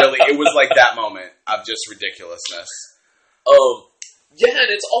 It was like that moment of just ridiculousness. Yeah, and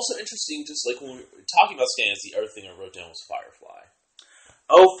it's also interesting, just when we were talking about Stan, the other thing I wrote down was Firefly.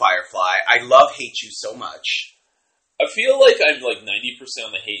 Oh, Firefly. I hate you so much. I feel like I'm 90%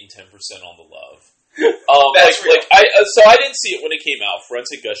 on the hate and 10% on the love. That's real. So I didn't see it when it came out.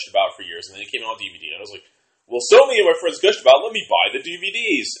 Friends had gushed about it for years, and then it came out on DVD. And I was like, well, so many of my friends gushed about it, let me buy the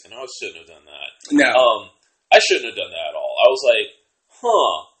DVDs. And I shouldn't have done that. No. I shouldn't have done that at all. I was like,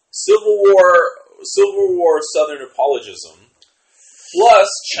 Civil War Southern apologism plus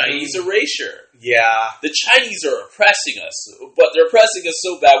Chinese erasure. Yeah. The Chinese are oppressing us, but they're oppressing us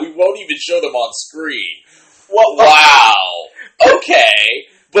so bad we won't even show them on screen. Wow. Okay.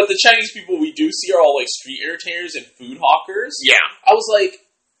 But the Chinese people we do see are all street entertainers and food hawkers. Yeah. I was like,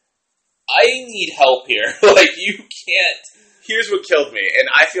 I need help here. You can't. Here's what killed me. And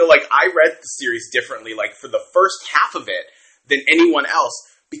I feel like I read the series differently, for the first half of it than anyone else,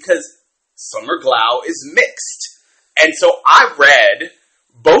 because Summer Glau is mixed. And so I read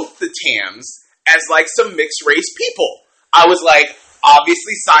both the Tams as some mixed race people. I was like,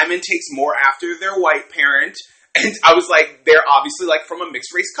 obviously Simon takes more after their white parent. And I was like, they're obviously from a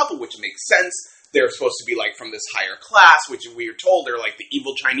mixed race couple, which makes sense. They're supposed to be from this higher class, which we are told they're the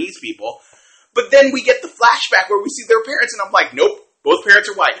evil Chinese people. But then we get the flashback where we see their parents, and I'm like, nope, both parents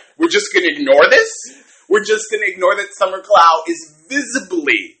are white. We're just going to ignore this? We're just going to ignore that Summer Glau is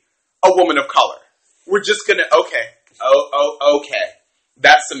visibly a woman of color. We're just going to, okay.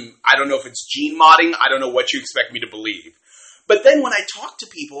 That's I don't know if it's gene modding. I don't know what you expect me to believe. But then when I talk to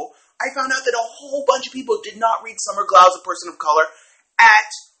people, I found out that a whole bunch of people did not read Summer Glau as a person of color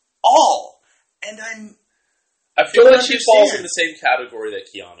at all. And I feel like she falls in the same category that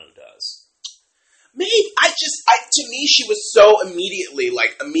Keanu does. Maybe. To me, she was so immediately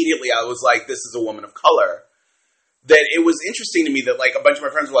I was like, this is a woman of color. That it was interesting to me that, a bunch of my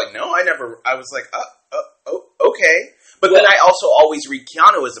friends were like, no, I was like, okay. But then I also always read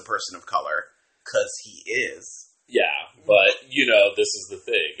Keanu as a person of color, because he is. Yeah, but, this is the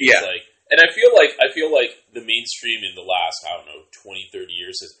thing. It's yeah. And I feel like the mainstream in the last, 20, 30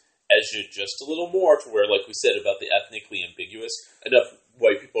 years has edged it just a little more to where, we said about the ethnically ambiguous, enough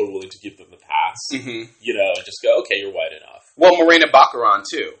white people are willing to give them the pass, and just go, okay, you're white enough. Well, Morena Baccarin,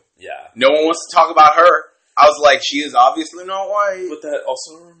 too. Yeah. No one wants to talk about her. I was like, she is obviously not white. But that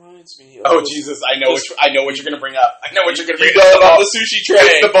also reminds me of Jesus, I know what you're going to bring up. I know what you're going to bring up. You know about the sushi tray.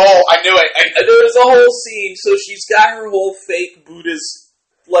 It's the bowl. I knew it. And there was a whole scene, so she's got her whole fake Buddhist,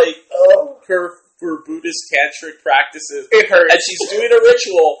 her Buddhist tantric practices. It hurts. And she's doing a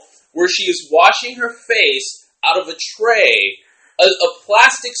ritual where she is washing her face out of a tray, a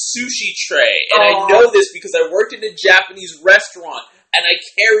plastic sushi tray. And I know this because I worked in a Japanese restaurant, and I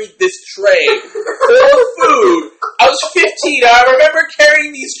carried this tray full of food. I was 15, and I remember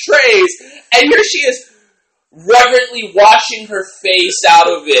carrying these trays, and here she is reverently washing her face out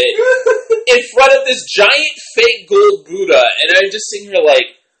of it in front of this giant fake gold Buddha. And I'm just sitting here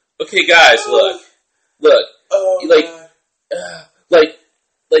okay, guys, look.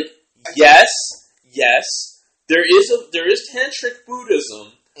 Yes, there is tantric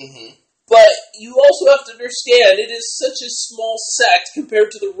Buddhism, but you also have to understand it is such a small sect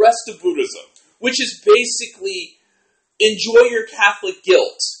compared to the rest of Buddhism, which is basically enjoy your Catholic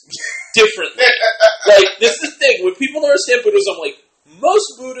guilt differently. This is the thing, when people understand Buddhism,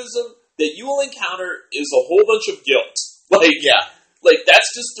 most Buddhism that you will encounter is a whole bunch of guilt.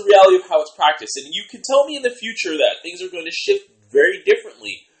 That's just the reality of how it's practiced. And you can tell me in the future that things are going to shift very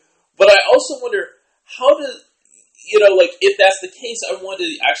differently. But I also wonder, how does, if that's the case, I want to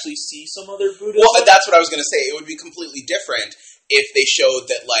actually see some other Buddhism. Well, that's what I was going to say. It would be completely different if they showed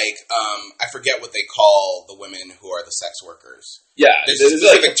that, I forget what they call the women who are the sex workers. Yeah, there's a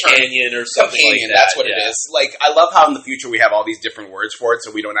specific companion or something companion, like that. That's what it is. I love how in the future we have all these different words for it, so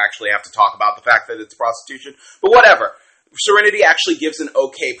we don't actually have to talk about the fact that it's prostitution. But whatever. Serenity actually gives an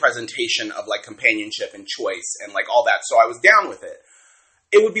okay presentation of, companionship and choice and, all that, so I was down with it.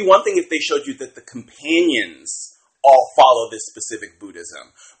 It would be one thing if they showed you that the companions all follow this specific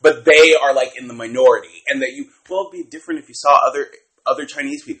Buddhism, but they are like in the minority, and that it'd be different if you saw other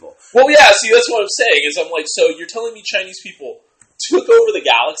Chinese people. Well, yeah, see, that's what I'm saying, is I'm like, so you're telling me Chinese people took over the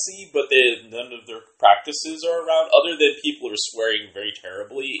galaxy, but none of their practices are around, other than people are swearing very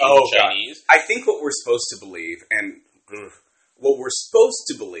terribly in Chinese? God. I think what we're supposed to believe,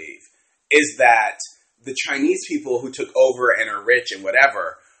 is that the Chinese people who took over and are rich and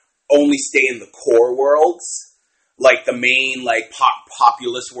whatever only stay in the core worlds, like the main, like,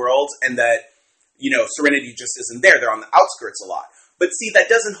 populous worlds, and that, Serenity just isn't there. They're on the outskirts a lot. But see, that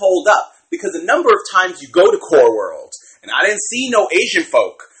doesn't hold up, because a number of times you go to core worlds, and I didn't see no Asian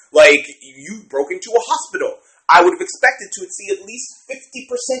folk. Like, you broke into a hospital. I would have expected to see at least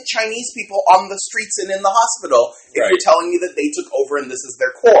 50% Chinese people on the streets and in the hospital if you're telling me that they took over and this is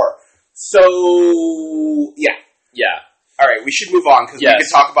their core. So, yeah. Yeah. All right, we should move on, because we could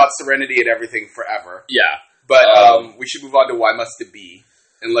talk about Serenity and everything forever. Yeah. But we should move on to Why Must It Be,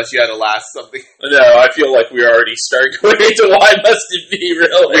 unless you had a last something. No, I feel like we already started going into Why Must It Be,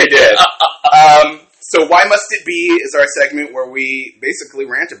 really. We did. So Why Must It Be is our segment where we basically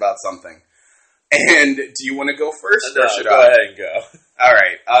rant about something. And do you want to go first, or should I? Go ahead and go. All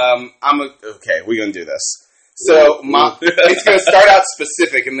right. Okay, we're going to do this. So it's going to start out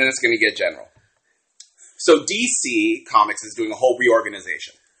specific, and then it's going to get general. So DC Comics is doing a whole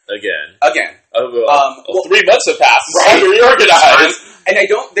reorganization. Again. 3 months have passed. It's time to reorganize. And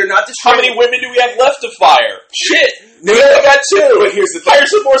they're not just... How many women do we have left to fire? Shit! We only got 2. But here's the thing. Hire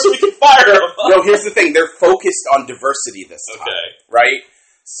some more so we can fire them. No, here's the thing. They're focused on diversity this time. Okay. Right?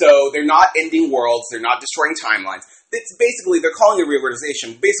 So they're not ending worlds. They're not destroying timelines. It's basically, they're calling it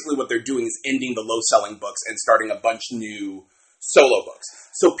reorganization. Basically what they're doing is ending the low-selling books and starting a bunch new solo books.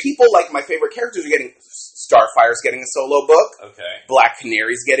 So people like my favorite characters are getting... Starfire's getting a solo book. Okay. Black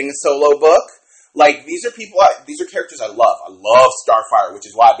Canary's getting a solo book. Like, these are characters I love. I love Starfire, which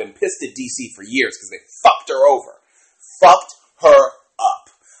is why I've been pissed at DC for years, because they fucked her over. Fucked her up.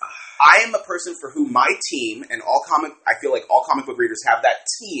 I am a person for whom my team, and I feel like all comic book readers have that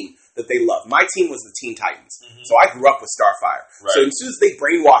team that they love. My team was the Teen Titans. Mm-hmm. So I grew up with Starfire. Right. So as soon as they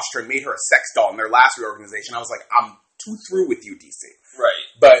brainwashed her and made her a sex doll in their last reorganization, I was like, I'm too through with you, DC. Right.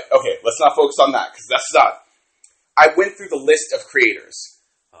 But, okay, let's not focus on that, because that's not... I went through the list of creators.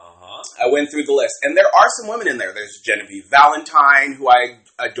 I went through the list. And there are some women in there. There's Genevieve Valentine, who I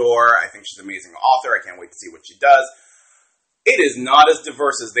adore. I think she's an amazing author. I can't wait to see what she does. It is not as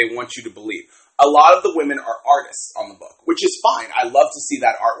diverse as they want you to believe. A lot of the women are artists on the book, which is fine. I love to see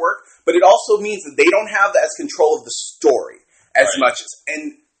that artwork. But it also means that they don't have as control of the story as much as...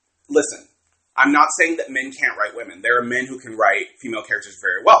 And listen... I'm not saying that men can't write women. There are men who can write female characters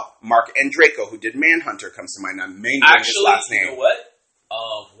very well. Mark Andreyko, who did Manhunter, comes to mind. I'm mainly his last name. You know what?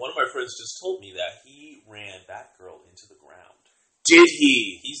 One of my friends just told me that he ran Batgirl into the ground. Did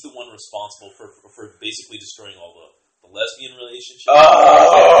he? He's the one responsible for basically destroying all the lesbian relationships.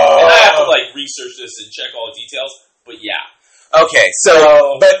 Oh! And I have to research this and check all the details, but yeah. Okay,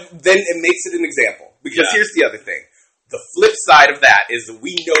 so but then it makes it an example. Because here's the other thing. The flip side of that is that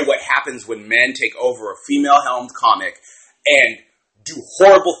we know what happens when men take over a female-helmed comic and do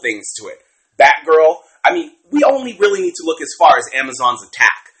horrible things to it. Batgirl, I mean, we only really need to look as far as Amazon's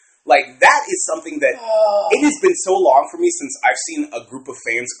Attack. Like, that is something that... It has been so long for me since I've seen a group of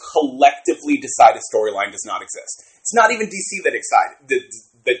fans collectively decide a storyline does not exist. It's not even DC that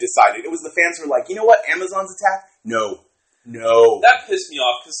decided. It was the fans who were like, you know what, Amazon's Attack? No. That pissed me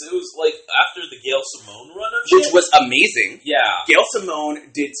off, because it was after the Gail Simone run of which was amazing. Yeah. Gail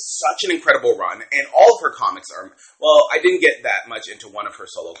Simone did such an incredible run, and all of her comics are... Well, I didn't get that much into one of her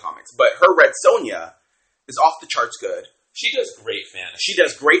solo comics, but her Red Sonja is off the charts good. She does great fantasy. She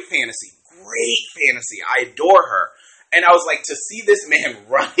does great fantasy. Great fantasy. I adore her. And I was like, to see this man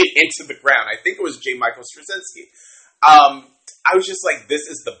run it into the ground, I think it was J. Michael Straczynski. I was just like, this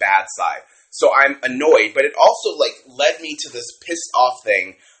is the bad side. So I'm annoyed, but it also led me to this pissed off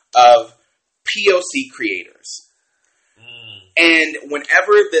thing of POC creators. And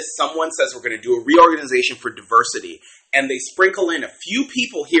whenever someone says we're going to do a reorganization for diversity, and they sprinkle in a few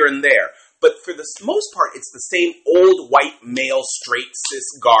people here and there, but for the most part, it's the same old white male straight cis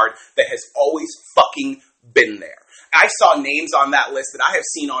guard that has always fucking been there. I saw names on that list that I have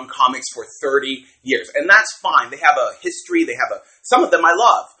seen on comics for 30 years, and that's fine. They have a history. Some of them I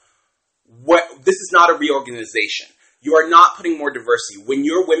love. This is not a reorganization. You are not putting more diversity. When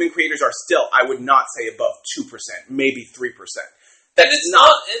your women creators are still, I would not say above 2%, maybe 3%. It's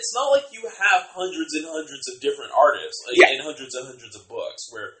not like you have hundreds and hundreds of different artists, and hundreds of books,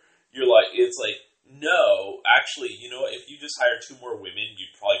 where you're like, it's like, no, actually, you know, if you just hire 2 more women,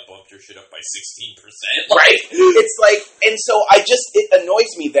 you'd probably bump your shit up by 16%. Right? It's like, and so it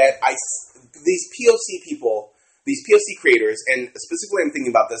annoys me that these POC people, these POC creators, and specifically I'm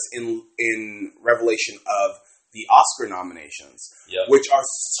thinking about this in revelation of the Oscar nominations, which are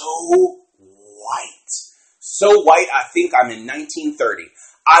so white. So white, I think I'm in 1930.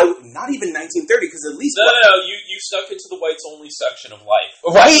 Not even 1930, because at least... No, you stuck into the whites only section of life.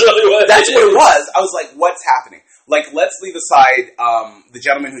 Right? That's what it was. I was like, what's happening? Like, let's leave aside the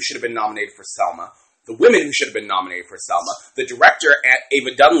gentleman who should have been nominated for Selma, the women who should have been nominated for Selma, the director,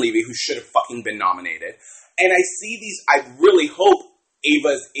 Ava Dunleavy, who should have fucking been nominated. And I see these... I really hope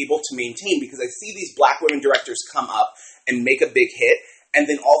Ava is able to maintain, because I see these black women directors come up and make a big hit, and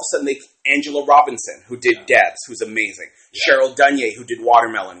then all of a sudden Angela Robinson, who did Debs, who's amazing. Cheryl Dunye, who did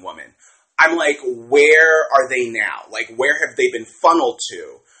Watermelon Woman. I'm like, where are they now? Like, where have they been funneled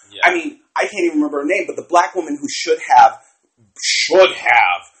to? Yeah. I mean, I can't even remember her name, but the black woman who should have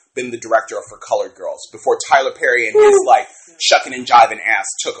been the director of For Colored Girls before Tyler Perry and his, like, shucking and jiving ass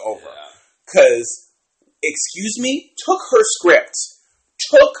took over. Because, excuse me, took her script.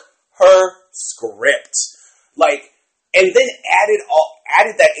 Like, and then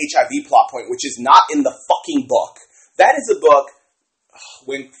added that HIV plot point, which is not in the fucking book. That is a book,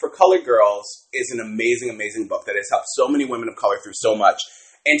 For Colored Girls is an amazing, amazing book that has helped so many women of color through so much.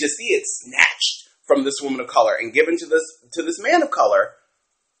 And to see it snatched from this woman of color and given to this man of color,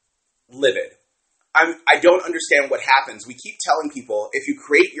 livid. I don't understand what happens. We keep telling people, if you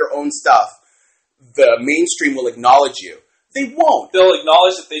create your own stuff, the mainstream will acknowledge you. They won't. They'll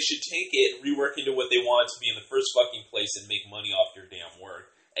acknowledge that they should take it, rework into what they want it to be in the first fucking place, and make money off your damn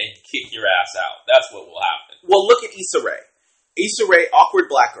work, and kick your ass out. That's what will happen. Well, look at Issa Rae. Issa Rae, Awkward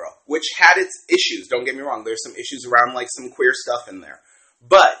Black Girl, which had its issues. Don't get me wrong. There's some issues around, like, some queer stuff in there.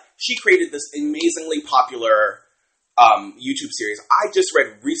 But she created this amazingly popular YouTube series. I just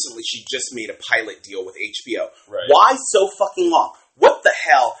read recently she just made a pilot deal with HBO. Right. Why so fucking long? What the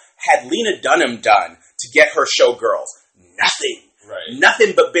hell had Lena Dunham done to get her show Girls? Nothing. Right.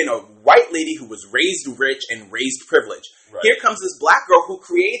 Nothing but been a white lady who was raised rich and raised privileged. Right. Here comes this black girl who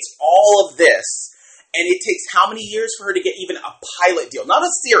creates all of this, and it takes how many years for her to get even a pilot deal? Not a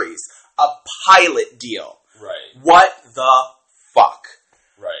series, a pilot deal. Right. What the fuck?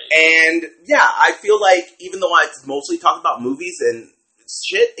 Right. And yeah, I feel like even though I mostly talk about movies and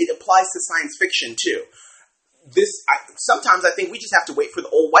shit, it applies to science fiction too. Sometimes I think we just have to wait for the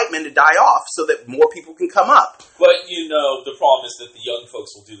old white men to die off so that more people can come up. But, you know, the problem is that the young folks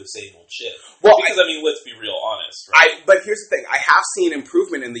will do the same old shit. Well, because, I mean, let's be real honest, right? But here's the thing. I have seen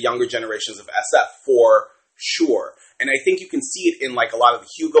improvement in the younger generations of SF, for sure. And I think you can see it in, like, a lot of the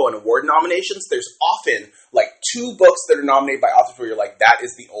Hugo and award nominations. There's often, like, 2 books that are nominated by authors where you're like, that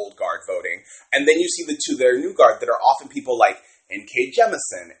is the old guard voting. And then you see the 2 that are new guard that are often people like N.K.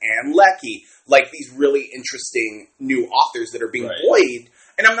 Jemisin, Anne Leckie, like these really interesting new authors that are being buoyed.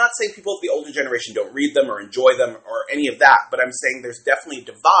 And I'm not saying people of the older generation don't read them or enjoy them or any of that, but I'm saying there's definitely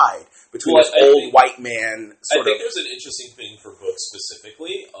a divide between this old white man sort of... I think there's an interesting thing for books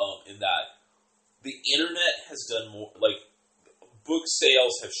specifically, in that the internet has done more, like, book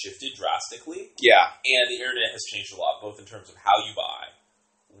sales have shifted drastically. Yeah. And the internet has changed a lot, both in terms of how you buy,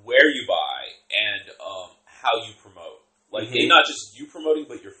 where you buy, and how you promote. Like, not just you promoting,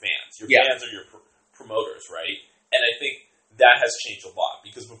 but your fans. Your fans are your promoters, right? And I think that has changed a lot.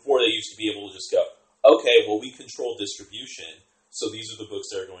 Because before they used to be able to just go, okay, well, we control distribution, so these are the books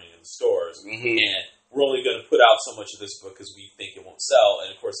that are going in the stores. And we're only going to put out so much of this book because we think it won't sell.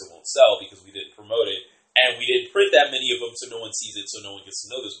 And, of course, it won't sell because we didn't promote it. And we didn't print that many of them so no one sees it, so no one gets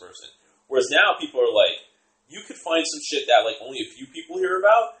to know this person. Whereas now people are like, you could find some shit that, like, only a few people hear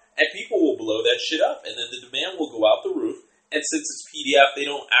about, and people will blow that shit up, and then the demand will go out the roof, and since it's PDF, they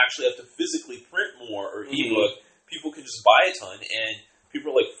don't actually have to physically print more or ebook. People can just buy a ton, and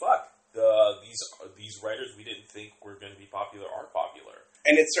people are like, fuck, these writers we didn't think were going to be popular are popular.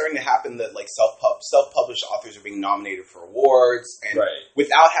 And it's starting to happen that, like, self-published authors are being nominated for awards, and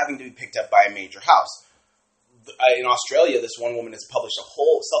without having to be picked up by a major house. In Australia, this one woman has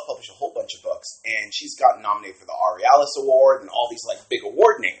self-published a whole bunch of books, and she's gotten nominated for the Aurealis Award and all these, like, big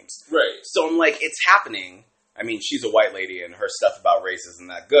award names. Right. So I'm like, it's happening. I mean, she's a white lady, and her stuff about race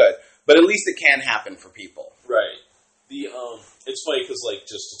isn't that good, but at least it can happen for people. Right. It's funny because, like,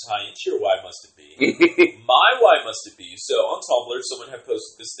 just to tie into your Why Must It Be, my Why Must It Be. So on Tumblr, someone had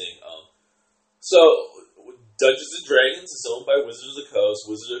posted this thing. So Dungeons and Dragons is owned by Wizards of the Coast.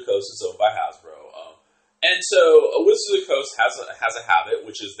 Wizards of the Coast is owned by Hasbro. And so Wizards of the Coast has a habit,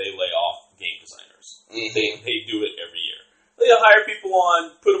 which is they lay off game designers. They do it every year. They hire people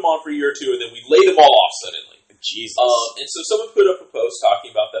on, put them on for a year or two, and then we lay them all off suddenly. Jesus. And so someone put up a post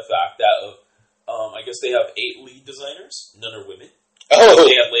talking about the fact that, I guess they have 8 lead designers. None are women. Oh.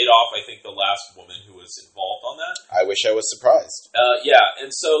 They had laid off, I think, the last woman who was involved on that. I wish I was surprised. Yeah,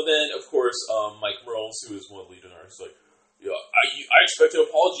 and so then, of course, Mike Merles, who is one of the lead designers, is like, yeah, I expect an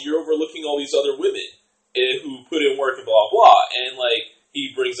apology. You're overlooking all these other women who put in work and blah, blah. And, like,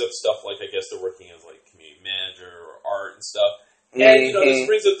 he brings up stuff like, I guess they're working as, like, community manager or art and stuff. And, you know, this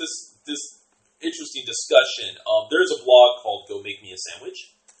brings up this interesting discussion. There's a blog called Go Make Me a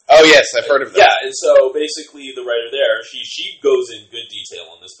Sandwich. Oh, yes, I've heard of that. Yeah, and so basically the writer there, she goes in good detail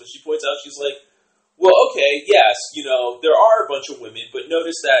on this, but she points out, she's like, well, okay, yes, you know, there are a bunch of women, but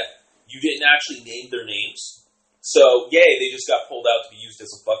notice that you didn't actually name their names. So, yay, they just got pulled out to be used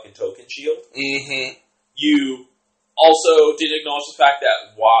as a fucking token shield. Mm-hmm. You also didn't acknowledge the fact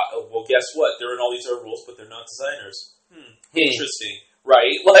that, well, guess what? They're in all these other rules, but they're not designers. Interesting.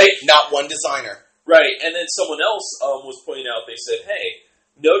 Right? Like, not one designer. Right, and then someone else was pointing out, they said, hey,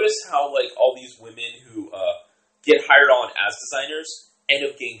 notice how, like, all these women who get hired on as designers end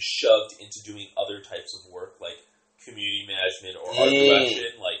up getting shoved into doing other types of work, like community management or art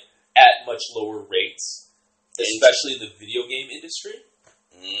direction, like, at much lower rates, especially in the video game industry.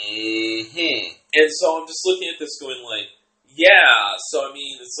 Mm-hmm. And so I'm just looking at this going, like, yeah, so, I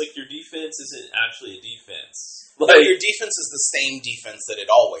mean, it's like your defense isn't actually a defense. Like, your defense is the same defense that it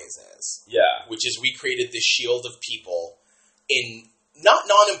always is. Yeah. Which is we created this shield of people in not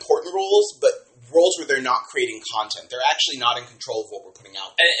non-important roles, but roles where they're not creating content. They're actually not in control of what we're putting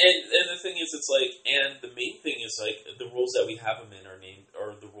out there. And the thing is, it's like, and the main thing is, like, the roles that we have them in are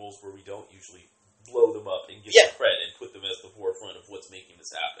the roles where we don't usually blow them up and give them credit and put them as the forefront of what's making this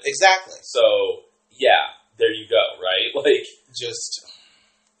happen. Exactly. So, yeah, there you go, right? Like, just...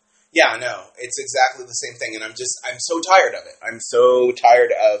 Yeah, no, it's exactly the same thing, and I'm so tired of it. I'm so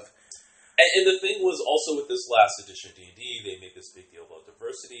tired of... And the thing was also with this last edition of D&D, they made this big deal about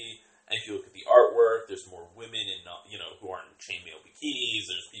diversity, and if you look at the artwork, there's more women in, you know, who aren't in chainmail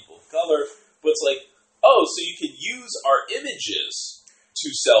bikinis, there's people of color, but it's like, oh, so you can use our images to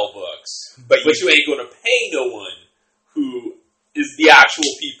sell books, but you ain't going to pay no one who is the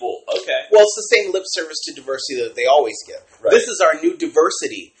actual people. Okay. Well, it's the same lip service to diversity that they always give. Right. This is our new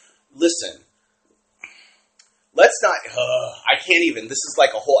diversity. Listen, let's not, I can't even, this is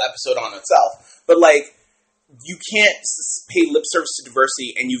like a whole episode on itself, but like, you can't pay lip service to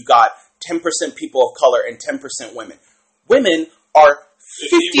diversity and you've got 10% people of color and 10% women. Women are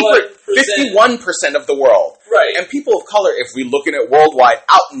 51% of the world. Right. And people of color, if we look at it worldwide,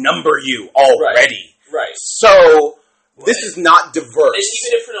 outnumber you already. Right. So, this is not diverse. And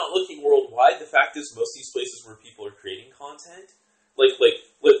even if we're not looking worldwide, the fact is most of these places where people are creating content, like we're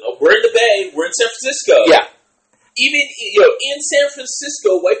in the Bay, we're in San Francisco. Yeah. Even, you know, in San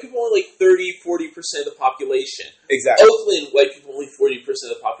Francisco, white people are like 30-40% of the population. Exactly. Oakland, white people only 40%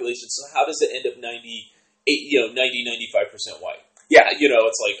 of the population. So how does it end up 90-95% white? Yeah. You know,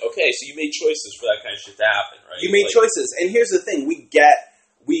 it's like, okay, so you made choices for that kind of shit to happen, right? You made choices. And here's the thing,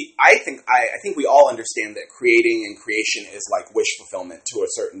 I think we all understand that creating and creation is like wish fulfillment to a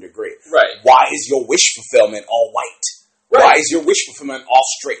certain degree. Right. Why is your wish fulfillment all white? Right. Why is your wish fulfillment all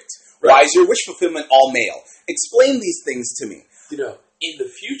straight? Right. Why is your wish fulfillment all male? Explain these things to me. You know, in the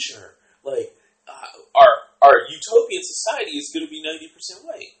future, like, our utopian society is going to be 90%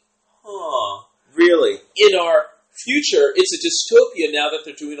 white. Huh. Really? In our future, it's a dystopia now that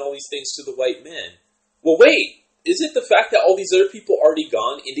they're doing all these things to the white men. Well, wait. Isn't the fact that all these other people already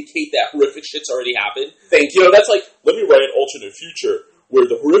gone indicate that horrific shit's already happened? Thank you. You know, that's like, let me write an alternate future where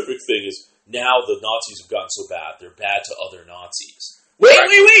the horrific thing is now the Nazis have gotten so bad, they're bad to other Nazis. Wait!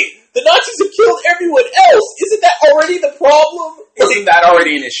 The Nazis have killed everyone else! Isn't that already the problem? Isn't that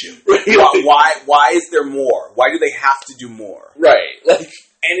already an issue? Right. Why is there more? Why do they have to do more? Right. Like,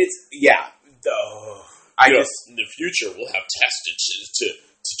 and it's, yeah. In the future, we'll have tests to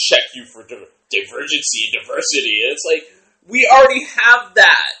check you for divergency and diversity. And it's like, we already have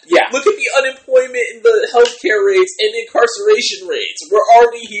that. Yeah. Look at the unemployment and the healthcare rates and the incarceration rates. We're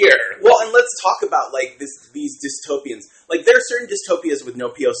already here. Well, and let's talk about like these dystopians. Like there are certain dystopias with no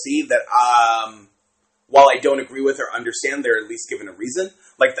POC that, while I don't agree with or understand, they're at least given a reason.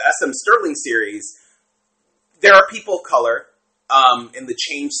 Like the SM Sterling series, there are people of color in the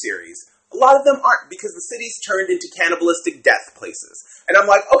Change series. A lot of them aren't because the cities turned into cannibalistic death places. And I'm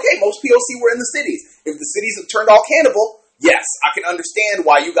like, okay, most POC were in the cities. If the cities have turned all cannibal, yes, I can understand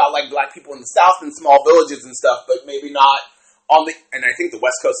why you got like black people in the South in small villages and stuff, but maybe not on the, and I think the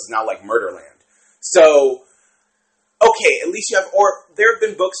West Coast is now like Murderland. So, okay, at least you have, or there have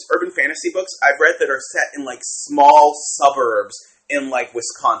been books, urban fantasy books I've read that are set in, like, small suburbs in, like,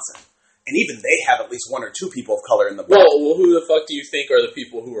 Wisconsin. And even they have at least one or two people of color in the book. Well, who the fuck do you think are the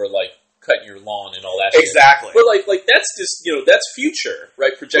people who are, like, cutting your lawn and all that shit? Exactly. But, like, that's just, that's future,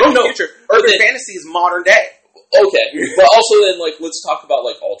 right? Projecting future. Urban fantasy is modern day. Okay, but also then, like, let's talk about,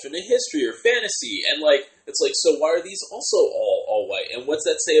 like, alternate history or fantasy, and, like, it's like, so why are these also all white? And what's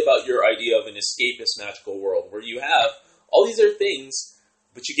that say about your idea of an escapist magical world, where you have all these other things,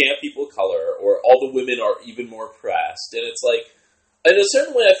 but you can't have people of color, or all the women are even more oppressed, and it's like, in a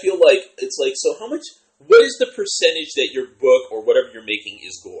certain way, I feel like, it's like, so what is the percentage that your book, or whatever you're making,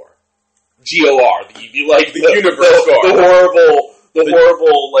 is gore? G-O-R, the universe gore. The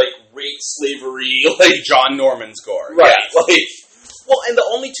horrible, like, rape, slavery, like John Norman's gore. Right. Yeah. Well, and the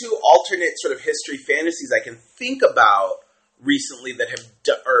only two alternate sort of history fantasies I can think about recently that have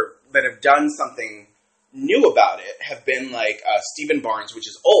done something new about it have been, like, Stephen Barnes, which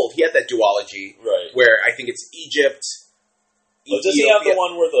is old. He had that duology. Right. Where I think it's Egypt, does he have the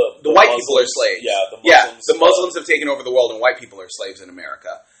one where the white Muslims, people are slaves? Yeah, the Muslims have taken over the world and white people are slaves in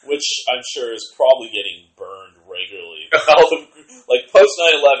America. Which I'm sure is probably getting burned regularly. Like, post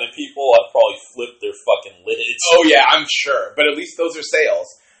 9/11, people have probably flipped their fucking lids. Oh, yeah, I'm sure. But at least those are sales.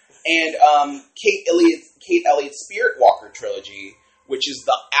 And Kate Elliott's Spirit Walker trilogy, which is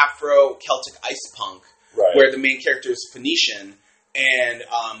the Afro-Celtic ice punk, right, where the main character is Phoenician, and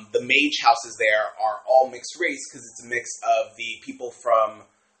the mage houses there are all mixed race, because it's a mix of the people from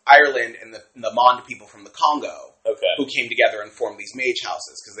Ireland and the Mond people from the Congo, who came together and formed these mage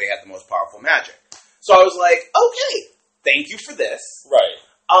houses, because they had the most powerful magic. So I was like, okay, thank you for this. Right.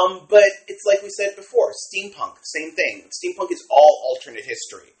 But it's like we said before, steampunk, same thing. Steampunk is all alternate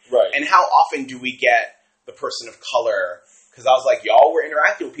history. Right. And how often do we get the person of color? Because I was like, y'all were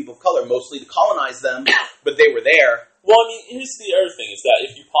interacting with people of color, mostly to colonize them, but they were there. Well, I mean, here's the other thing, is that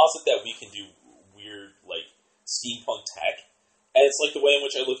if you posit that we can do weird, like, steampunk tech, and it's like the way in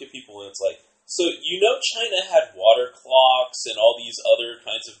which I look at people, and it's like, so, China had water clocks and all these other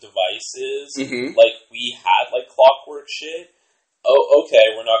kinds of devices. Mm-hmm. Like, we had, like, clockwork shit. Oh,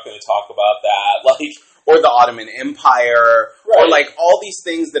 okay, we're not going to talk about that. Like, or the Ottoman Empire. Right. Or, like, all these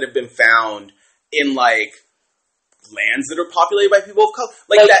things that have been found in, like, lands that are populated by people of color.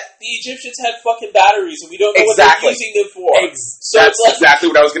 Like that. The Egyptians had fucking batteries, and we don't know what they're using them for. So that's exactly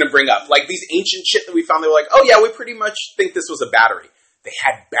what I was going to bring up. Like, these ancient shit that we found, they were like, oh, yeah, we pretty much think this was a battery. They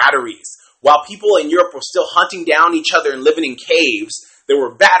had batteries. While people in Europe were still hunting down each other and living in caves, there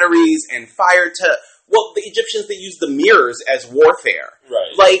were batteries and fire to... Well, the Egyptians, they used the mirrors as warfare.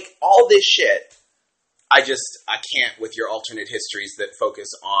 Right. Like, all this shit, I can't with your alternate histories that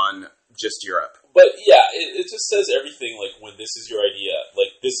focus on just Europe. But, yeah, it just says everything, like, when this is your idea,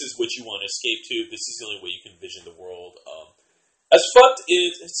 like, this is what you want to escape to, this is the only way you can envision the world. As fucked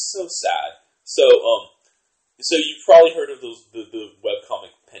is, it's so sad. So you've probably heard of those the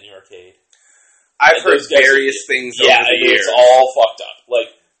webcomic Penny Arcade. I've heard various things over the years. It's all fucked up.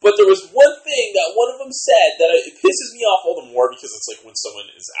 Like, but there was one thing that one of them said that it pisses me off all the more, because it's like when someone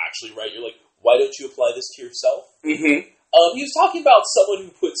is actually right, you're like, why don't you apply this to yourself? Mm-hmm. He was talking about someone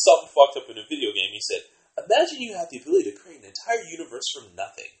who put something fucked up in a video game. He said, imagine you have the ability to create an entire universe from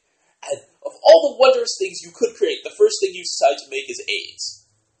nothing. And of all the wondrous things you could create, the first thing you decide to make is AIDS.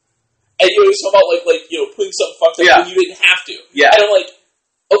 And he was talking about like putting something fucked up when you didn't have to. Yeah. And I'm like,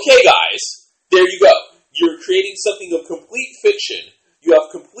 okay guys, there you go. You're creating something of complete fiction. You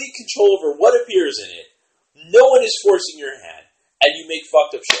have complete control over what appears in it. No one is forcing your hand. And you make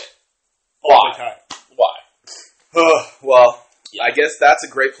fucked up shit. Why? Why? Well, yeah. I guess that's a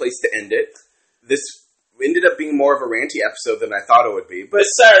great place to end it. This ended up being more of a ranty episode than I thought it would be. But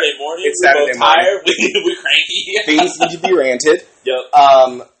it's Saturday morning. We're both tired. We're cranky. Things need to be ranted. Yep.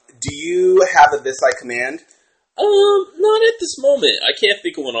 Do you have a This I Command? Not at this moment. I can't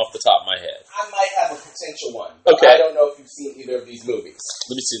think of one off the top of my head. I might have a potential one. Okay. I don't know if you've seen either of these movies.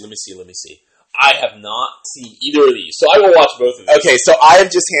 Let me see. I have not seen either of these, so I will watch both of these. Okay, so I have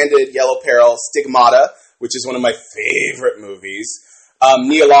just handed Yellow Peril Stigmata, which is one of my favorite movies.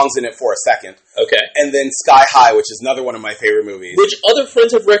 Nia Long's in it for a second. Okay. And then Sky High, which is another one of my favorite movies. Which other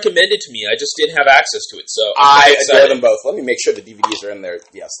friends have recommended to me. I just didn't have access to it, so I adore them both. Let me make sure the DVDs are in there.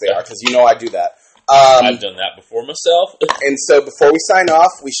 Yes, they are, because I do that. I've done that before myself. And so before we sign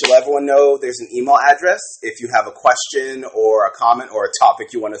off, we should let everyone know there's an email address. If you have a question or a comment or a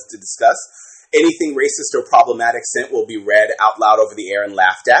topic you want us to discuss, anything racist or problematic sent will be read out loud over the air and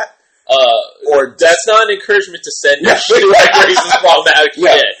laughed at. Or that's not an encouragement to send shit like racist, problematic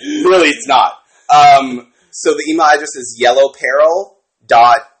shit. Really, it's not. So the email address is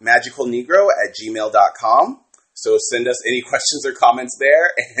yellowperil.magicalnegro@gmail.com. So send us any questions or comments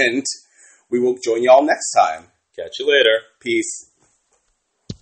there, and we will join y'all next time. Catch you later. Peace.